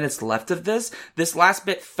 10 minutes left of this. This last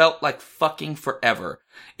bit felt like fucking forever.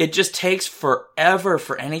 It just takes forever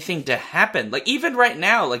for anything to happen. Like, even right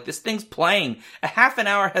now, like, this thing's playing. A half an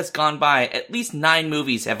hour has gone by. At least 9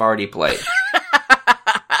 movies have already played.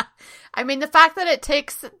 I mean, the fact that it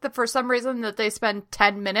takes, for some reason, that they spend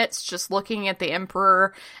 10 minutes just looking at the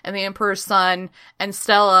Emperor and the Emperor's son and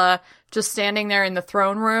Stella just standing there in the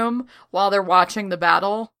throne room while they're watching the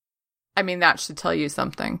battle, I mean, that should tell you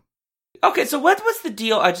something. Okay, so what was the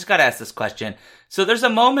deal? I just gotta ask this question. So there's a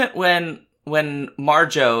moment when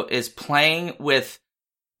Marjo is playing with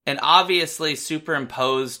an obviously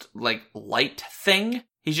superimposed, like, light thing.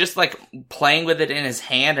 He's just, like, playing with it in his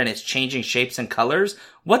hand and it's changing shapes and colors.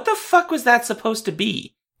 What the fuck was that supposed to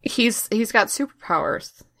be? He's got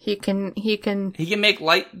superpowers. He can make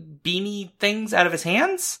light beamy things out of his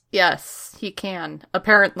hands? Yes, he can,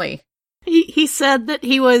 apparently. He said that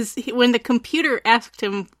when the computer asked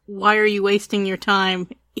him, why are you wasting your time?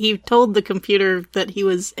 He told the computer that he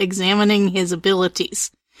was examining his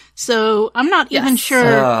abilities. So I'm not even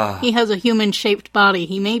sure he has a human-shaped body.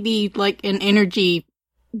 He may be like an energy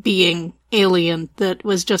being alien that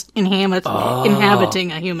was just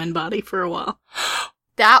inhabiting a human body for a while.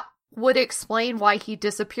 That would explain why he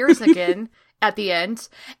disappears again at the end.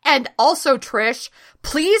 And also, Trish,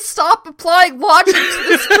 please stop applying logic to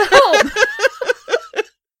this film.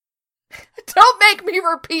 Don't make me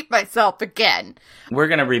repeat myself again. We're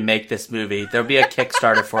gonna remake this movie. There'll be a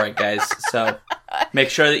Kickstarter for it, guys. So make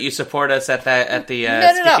sure that you support us at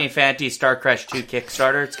the Skipping Fantasy Starcrash 2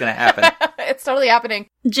 Kickstarter. It's gonna happen. It's totally happening.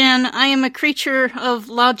 Jen, I am a creature of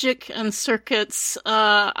logic and circuits.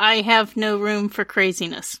 I have no room for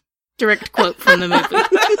craziness. Direct quote from the movie.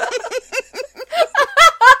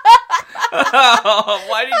 Oh,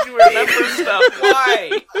 why did you remember stuff?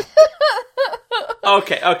 Why?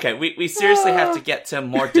 Okay. We seriously have to get to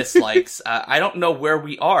more dislikes. I don't know where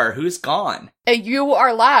we are. Who's gone? You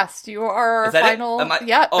are last. You are our final.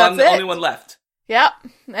 Yeah, I'm the only one left. Yep,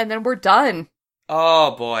 and then we're done.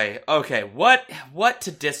 Oh boy. Okay, what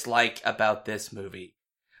to dislike about this movie?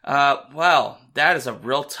 Well, that is a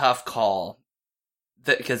real tough call.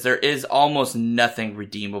 Because there is almost nothing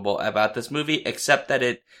redeemable about this movie, except that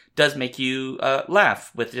it does make you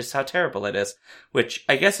laugh with just how terrible it is, which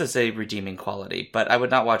I guess is a redeeming quality, but I would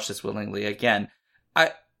not watch this willingly again.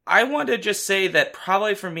 I want to just say that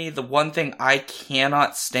probably for me, the one thing I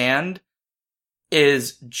cannot stand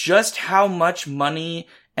is just how much money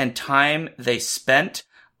and time they spent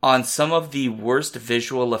on some of the worst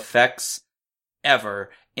visual effects ever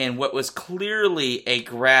in what was clearly a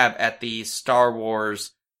grab at the Star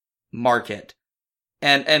Wars market.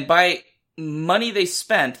 And by money they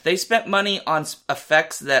spent money on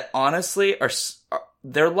effects that honestly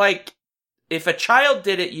they're like, if a child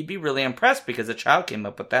did it, you'd be really impressed because a child came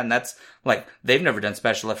up with that, and that's like, they've never done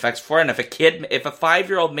special effects for it. And if a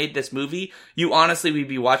 5-year-old made this movie, you honestly would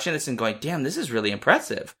be watching this and going, damn, this is really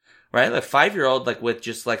impressive. right? A 5-year-old, like, with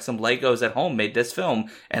just, like, some Legos at home made this film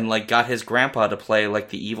and, like, got his grandpa to play, like,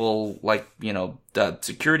 the evil, like, the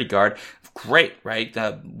security guard. Great, right?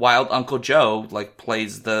 Wild Uncle Joe, like,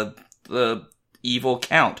 plays the evil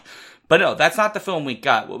count. But no, that's not the film we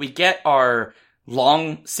got. What we get are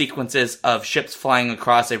long sequences of ships flying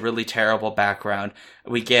across a really terrible background.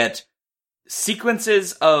 We get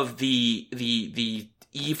sequences of the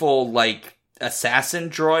evil, like, assassin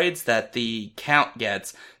droids that the Count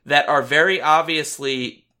gets that are very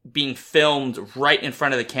obviously being filmed right in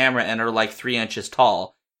front of the camera and are like 3 inches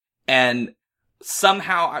tall. And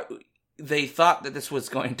somehow they thought that this was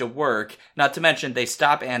going to work. Not to mention they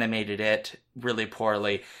stop animated it really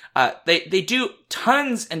poorly. They do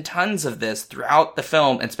tons and tons of this throughout the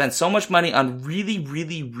film and spend so much money on really,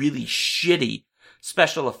 really, really shitty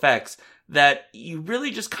special effects that you really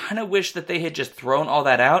just kind of wish that they had just thrown all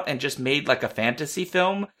that out and just made like a fantasy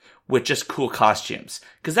film with just cool costumes.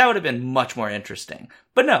 Because that would have been much more interesting.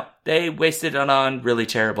 But no, they wasted it on really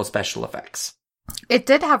terrible special effects. It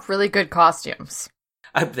did have really good costumes.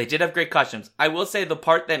 They did have great costumes. I will say the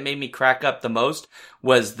part that made me crack up the most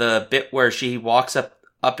was the bit where she walks up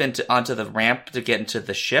onto the ramp to get into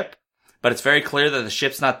the ship. But it's very clear that the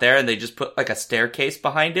ship's not there, and they just put like a staircase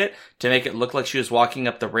behind it to make it look like she was walking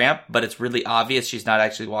up the ramp, but it's really obvious she's not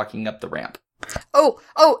actually walking up the ramp. Oh,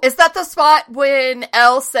 is that the spot when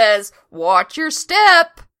Elle says, "Watch your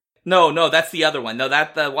step"? No, that's the other one. No,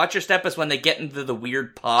 the watch your step is when they get into the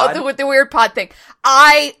weird pod. Oh, the weird pod thing.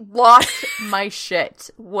 I lost my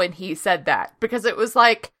shit when he said that, because it was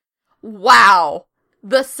like, wow,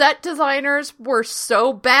 the set designers were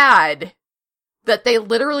so bad that they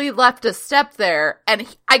literally left a step there.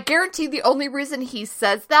 And I guarantee the only reason he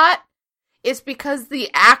says that is because the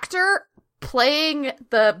actor playing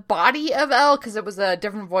the body of Elle, because it was a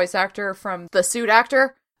different voice actor from the suit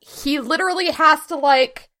actor, he literally has to,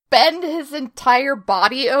 like, bend his entire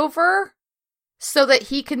body over so that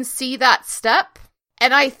he can see that step.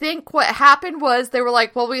 And I think what happened was they were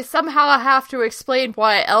like, well, we somehow have to explain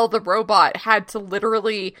why Elle the robot had to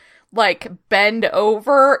literally, like, bend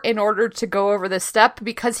over in order to go over the step,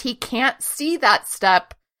 because he can't see that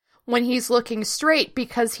step when he's looking straight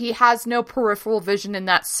because he has no peripheral vision in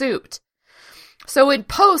that suit. So in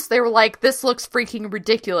post, they were like, this looks freaking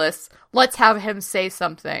ridiculous. Let's have him say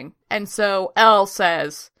something. And so Elle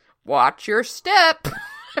says, "Watch your step."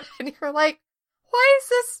 And you're like, why is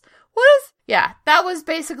this? Yeah, that was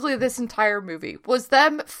basically this entire movie. Was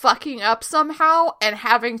them fucking up somehow and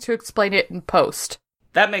having to explain it in post.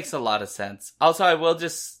 That makes a lot of sense. Also, I will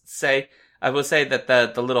say that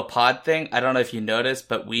the little pod thing, I don't know if you noticed,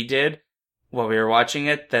 but we did while we were watching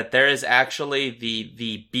it, that there is actually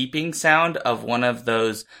the beeping sound of one of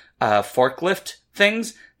those forklift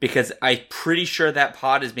things, because I'm pretty sure that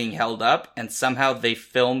pod is being held up, and somehow they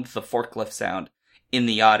filmed the forklift sound in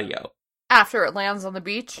the audio. After it lands on the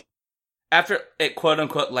beach? After it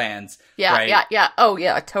quote-unquote lands. Yeah, right? yeah. Oh,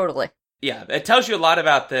 yeah, totally. Yeah, it tells you a lot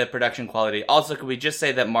about the production quality. Also, could we just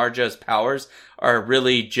say that Marjo's powers are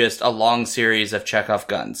really just a long series of Chekhov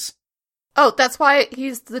guns? Oh, that's why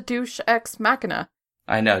he's the douche ex machina.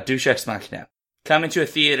 I know, douche ex machina. Coming to a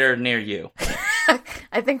theater near you.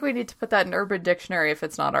 I think we need to put that in Urban Dictionary if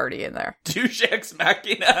it's not already in there. Douche ex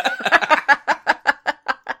machina.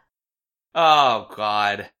 Oh,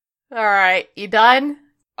 God. All right, you done?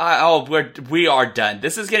 We are done.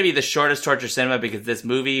 This is going to be the shortest Torture Cinema, because this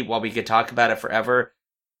movie, while we could talk about it forever,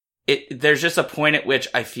 there's just a point at which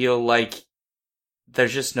I feel like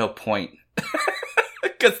there's just no point.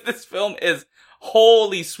 Because this film is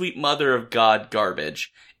holy sweet mother of God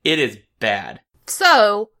garbage. It is bad.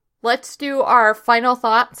 So, let's do our final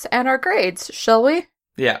thoughts and our grades, shall we?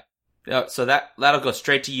 Yeah. So that'll go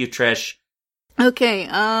straight to you, Trish. Okay,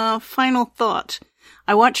 final thought.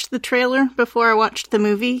 I watched the trailer before I watched the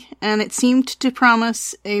movie, and it seemed to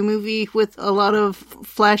promise a movie with a lot of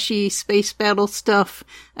flashy space battle stuff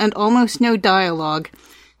and almost no dialogue,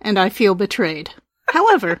 and I feel betrayed.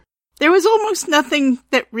 However, there was almost nothing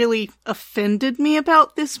that really offended me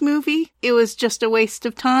about this movie. It was just a waste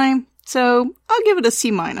of time, so I'll give it a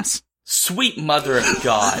C-. Sweet mother of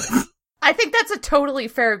God. I think that's a totally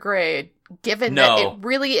fair grade, given that it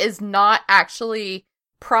really is not actually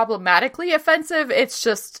problematically offensive, it's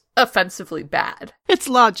just offensively bad. It's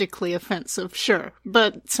logically offensive, sure,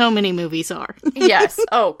 but so many movies are. Yes,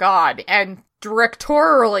 oh god, and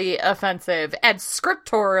directorially offensive, and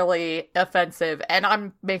scriptorially offensive, and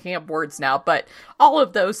I'm making up words now, but all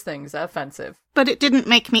of those things offensive. But it didn't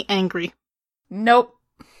make me angry. Nope.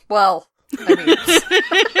 Well, I mean...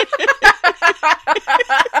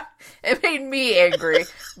 It made me angry,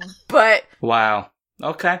 but... Wow.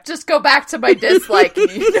 Okay. Just go back to my dislike,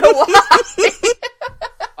 and you know why.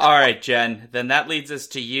 All right, Jen. Then that leads us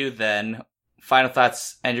to you then. Final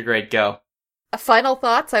thoughts and your grade, go. Final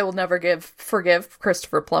thoughts, I will never forgive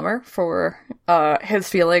Christopher Plummer for his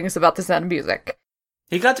feelings about The Sound of Music.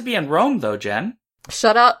 He got to be in Rome, though, Jen.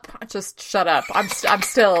 Shut up. Just shut up. I'm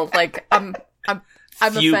still, like, I'm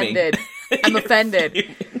offended. I'm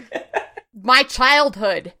offended. My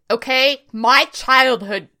childhood, okay? My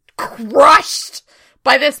childhood crushed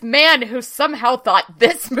by this man who somehow thought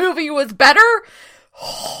this movie was better?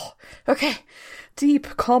 Okay. Deep,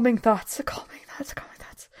 calming thoughts.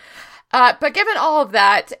 But given all of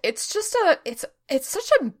that, it's just it's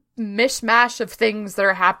such a mishmash of things that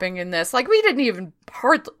are happening in this. Like, we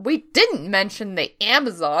didn't mention the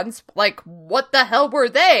Amazons. Like, what the hell were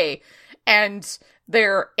they? And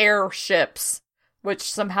their airships, which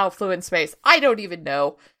somehow flew in space. I don't even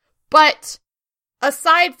know. But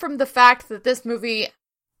aside from the fact that this movie,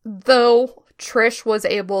 though Trish was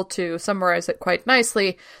able to summarize it quite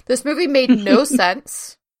nicely, this movie made no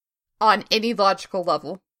sense on any logical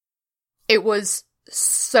level. It was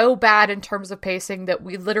so bad in terms of pacing that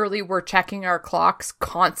we literally were checking our clocks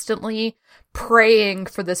constantly, praying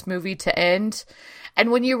for this movie to end.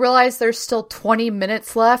 And when you realize there's still 20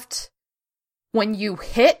 minutes left, when you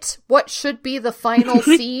hit what should be the final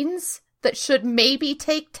scenes that should maybe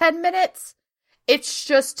take 10 minutes, it's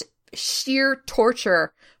just sheer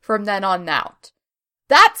torture from then on out.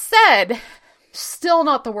 That said, still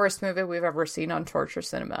not the worst movie we've ever seen on Torture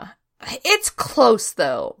Cinema. It's close,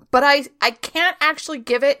 though, but I can't actually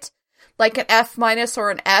give it like an F- or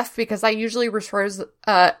an F, because I usually reserve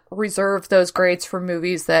those grades for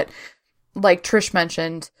movies that, like Trish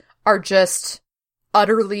mentioned, are just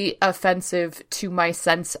utterly offensive to my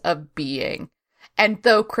sense of being. And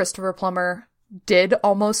though Christopher Plummer did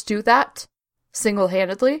almost do that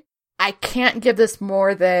single-handedly, I can't give this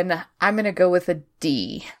more than, I'm going to go with a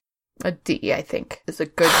D. A D, I think, is a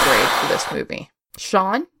good grade for this movie.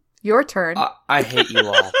 Sean? Your turn. I hate you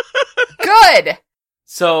all. Good!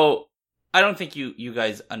 So, I don't think you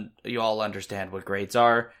guys, you all understand what grades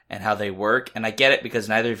are and how they work, and I get it because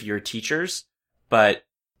neither of you are teachers, but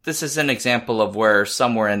this is an example of where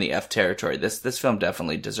somewhere in the F territory, this film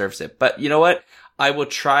definitely deserves it. But you know what? I will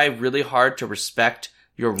try really hard to respect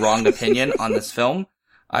your wrong opinion on this film.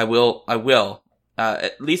 I will.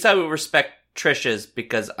 At least I will respect Trish's,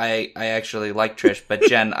 because I actually like Trish, but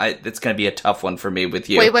Jen, it's going to be a tough one for me with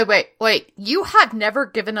you. Wait. You have never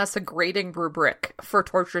given us a grading rubric for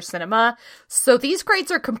Torture Cinema, so these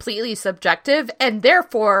grades are completely subjective, and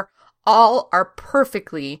therefore, all are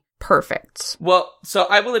perfectly perfect. Well, so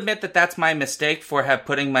I will admit that that's my mistake for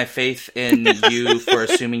putting my faith in you for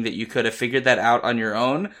assuming that you could have figured that out on your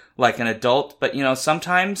own, like an adult, but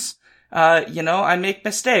sometimes... I make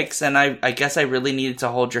mistakes, and I guess I really needed to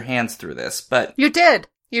hold your hands through this, but... You did.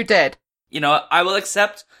 I will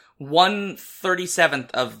accept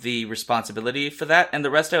 1/37th of the responsibility for that, and the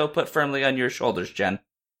rest I will put firmly on your shoulders, Jen.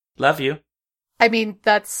 Love you. I mean,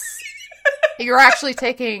 you're actually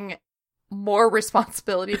taking more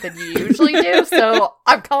responsibility than you usually do, so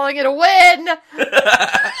I'm calling it a win!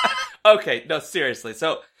 Okay, no, seriously,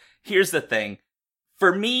 so here's the thing.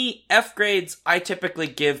 For me, F grades I typically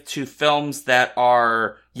give to films that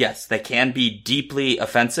are, yes, they can be deeply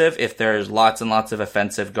offensive if there's lots and lots of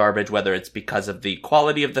offensive garbage, whether it's because of the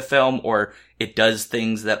quality of the film or it does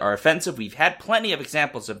things that are offensive. We've had plenty of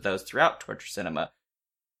examples of those throughout Torture Cinema.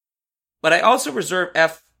 But I also reserve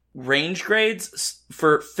F range grades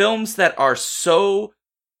for films that are so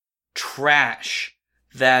trash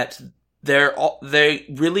that they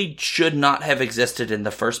really should not have existed in the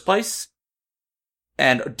first place,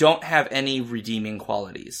 and don't have any redeeming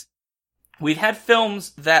qualities. We've had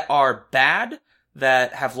films that are bad,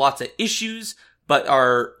 that have lots of issues, but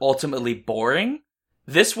are ultimately boring.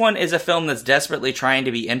 This one is a film that's desperately trying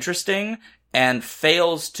to be interesting, and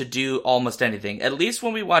fails to do almost anything. At least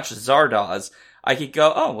when we watched Zardoz, I could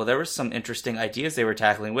go, oh, well, there were some interesting ideas they were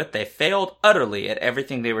tackling with. They failed utterly at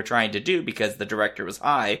everything they were trying to do because the director was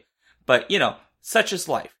high. But, such is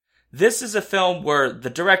life. This is a film where the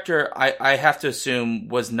director, I have to assume,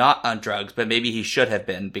 was not on drugs, but maybe he should have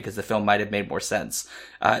been, because the film might have made more sense.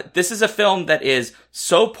 This is a film that is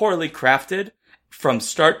so poorly crafted from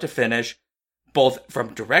start to finish, both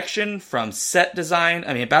from direction, from set design.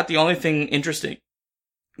 I mean, about the only thing interesting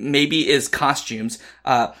maybe is costumes.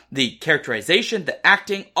 The characterization, the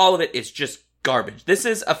acting, all of it is just garbage. This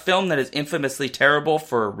is a film that is infamously terrible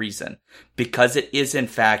for a reason, because it is in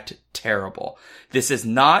fact terrible. This is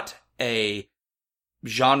not a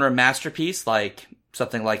genre masterpiece like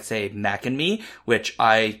something like, say, Mac and Me, which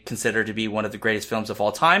I consider to be one of the greatest films of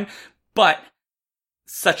all time, but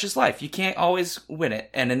such is life. You can't always win it.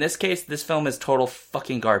 And in this case, this film is total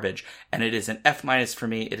fucking garbage. And it is an F- for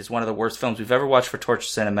me. It is one of the worst films we've ever watched for Torture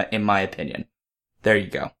Cinema, in my opinion. There you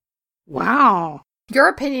go. Wow. Your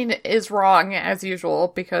opinion is wrong, as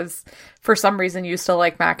usual, because for some reason you still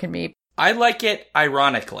like Mac and Me. I like it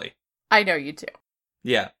ironically. I know you do.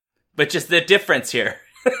 Yeah. But just the difference here.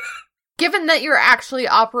 Given that you're actually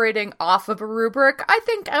operating off of a rubric, I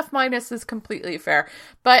think F- is completely fair.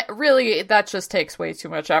 But really, that just takes way too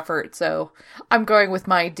much effort, so I'm going with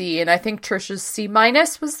my D, and I think Trish's C-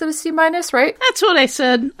 was the C-, right? That's what I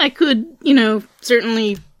said. I could,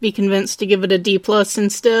 certainly be convinced to give it a D+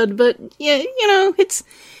 instead, but yeah,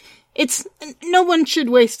 it's no one should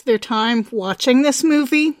waste their time watching this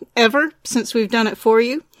movie, ever, since we've done it for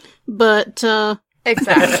you. But,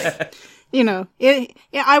 exactly.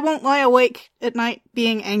 I won't lie awake at night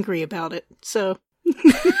being angry about it, so.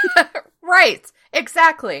 Right,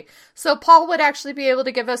 exactly. So Paul would actually be able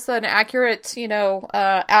to give us an accurate,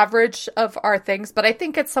 average of our things, but I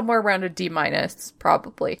think it's somewhere around a D-,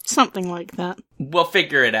 probably. Something like that. We'll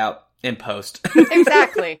figure it out in post.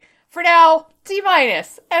 Exactly. For now, D-,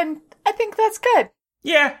 and I think that's good.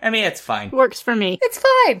 Yeah, it's fine. Works for me. It's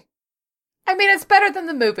fine. It's better than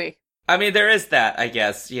the movie. There is that, I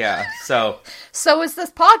guess, yeah, so... So is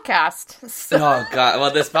this podcast. Oh, God,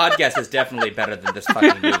 well, this podcast is definitely better than this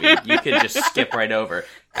fucking movie. You could just skip right over.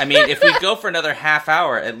 If we go for another half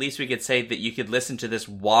hour, at least we could say that you could listen to this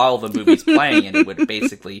while the movie's playing, and it would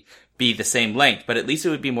basically be the same length, but at least it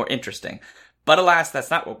would be more interesting. But alas,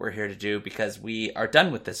 that's not what we're here to do, because we are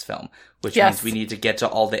done with this film, which means we need to get to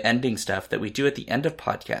all the ending stuff that we do at the end of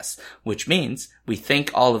podcasts, which means we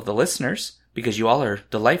thank all of the listeners, because you all are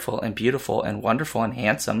delightful and beautiful and wonderful and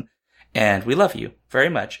handsome, and we love you very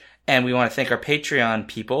much. And we want to thank our Patreon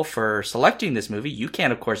people for selecting this movie. You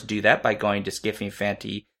can, of course, do that by going to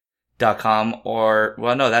skiffyandfanty.com or,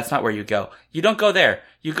 well, no, that's not where you go. You don't go there.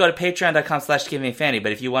 You go to patreon.com/skiffyandfanty,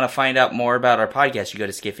 but if you want to find out more about our podcast, you go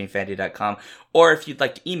to skiffyandfanty.com. Or if you'd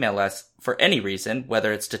like to email us for any reason,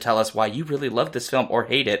 whether it's to tell us why you really love this film or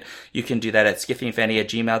hate it, you can do that at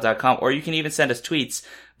skiffyandfanty@gmail.com, or you can even send us tweets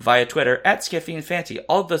via Twitter at skiffyandfanty.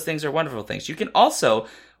 All of those things are wonderful things. You can also,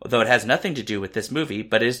 though it has nothing to do with this movie,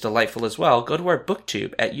 but it is delightful as well, go to our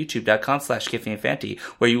booktube at youtube.com/skiffyandfanty,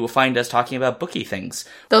 where you will find us talking about booky things.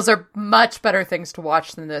 Those are much better things to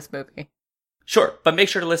watch than this movie. Sure, but make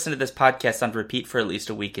sure to listen to this podcast on repeat for at least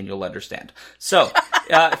a week and you'll understand. So,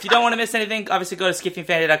 if you don't want to miss anything, obviously go to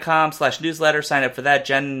skiffyandfanty.com/newsletter, sign up for that.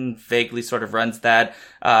 Jen vaguely sort of runs that.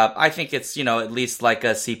 I think it's, at least like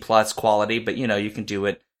a C+ quality, but you can do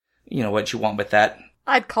it, what you want with that.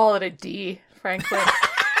 I'd call it a D, frankly.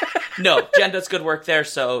 No, Jen does good work there,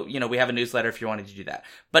 so, we have a newsletter if you wanted to do that.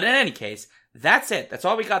 But in any case, that's it. That's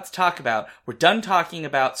all we got to talk about. We're done talking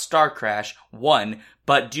about Starcrash 1,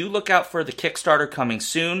 but do look out for the Kickstarter coming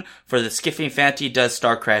soon for the Skiffy and Fanty Does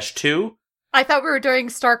Starcrash 2. I thought we were doing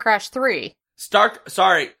Starcrash 3.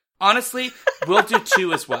 Sorry. Honestly, we'll do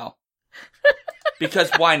 2 as well.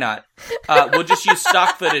 Because why not? We'll just use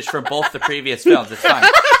stock footage from both the previous films. It's fine.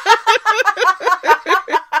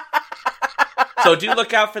 So do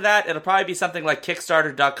look out for that. It'll probably be something like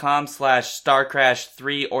kickstarter.com/Starcrash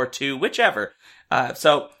 3 or 2, whichever.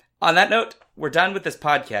 So on that note, we're done with this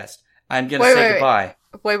podcast. I'm going to say goodbye.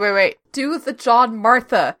 Wait. Do the John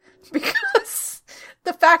Martha. Because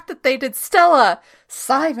the fact that they did Stella,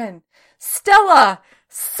 Simon,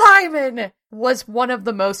 was one of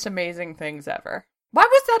the most amazing things ever. Why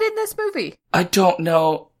was that in this movie? I don't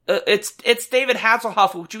know. It's David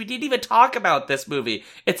Hasselhoff, which we didn't even talk about this movie.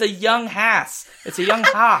 It's a young Hass. It's a young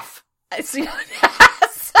Hoff. It's a young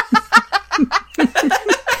Hass.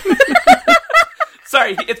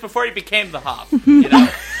 Sorry, it's before he became the Hoff. He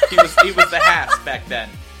was the Hass back then.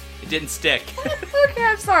 It didn't stick. Okay,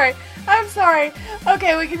 I'm sorry.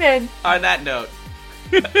 Okay, we can end. On that note,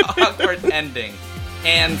 awkward ending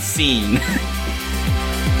and scene.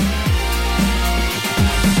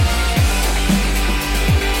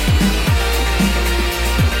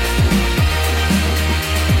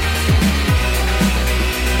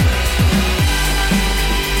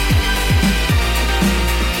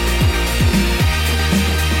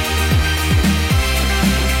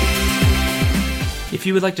 If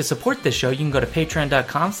you would like to support this show, you can go to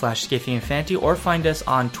patreon.com/skiffyandfanty or find us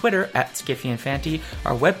on Twitter at skiffyandfanty,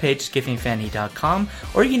 our webpage skiffyandfanty.com,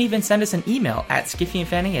 or you can even send us an email at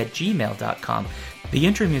skiffyandfanty@gmail.com. The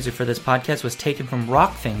intro music for this podcast was taken from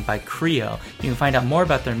Rock Thing by Creo. You can find out more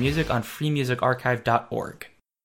about their music on freemusicarchive.org.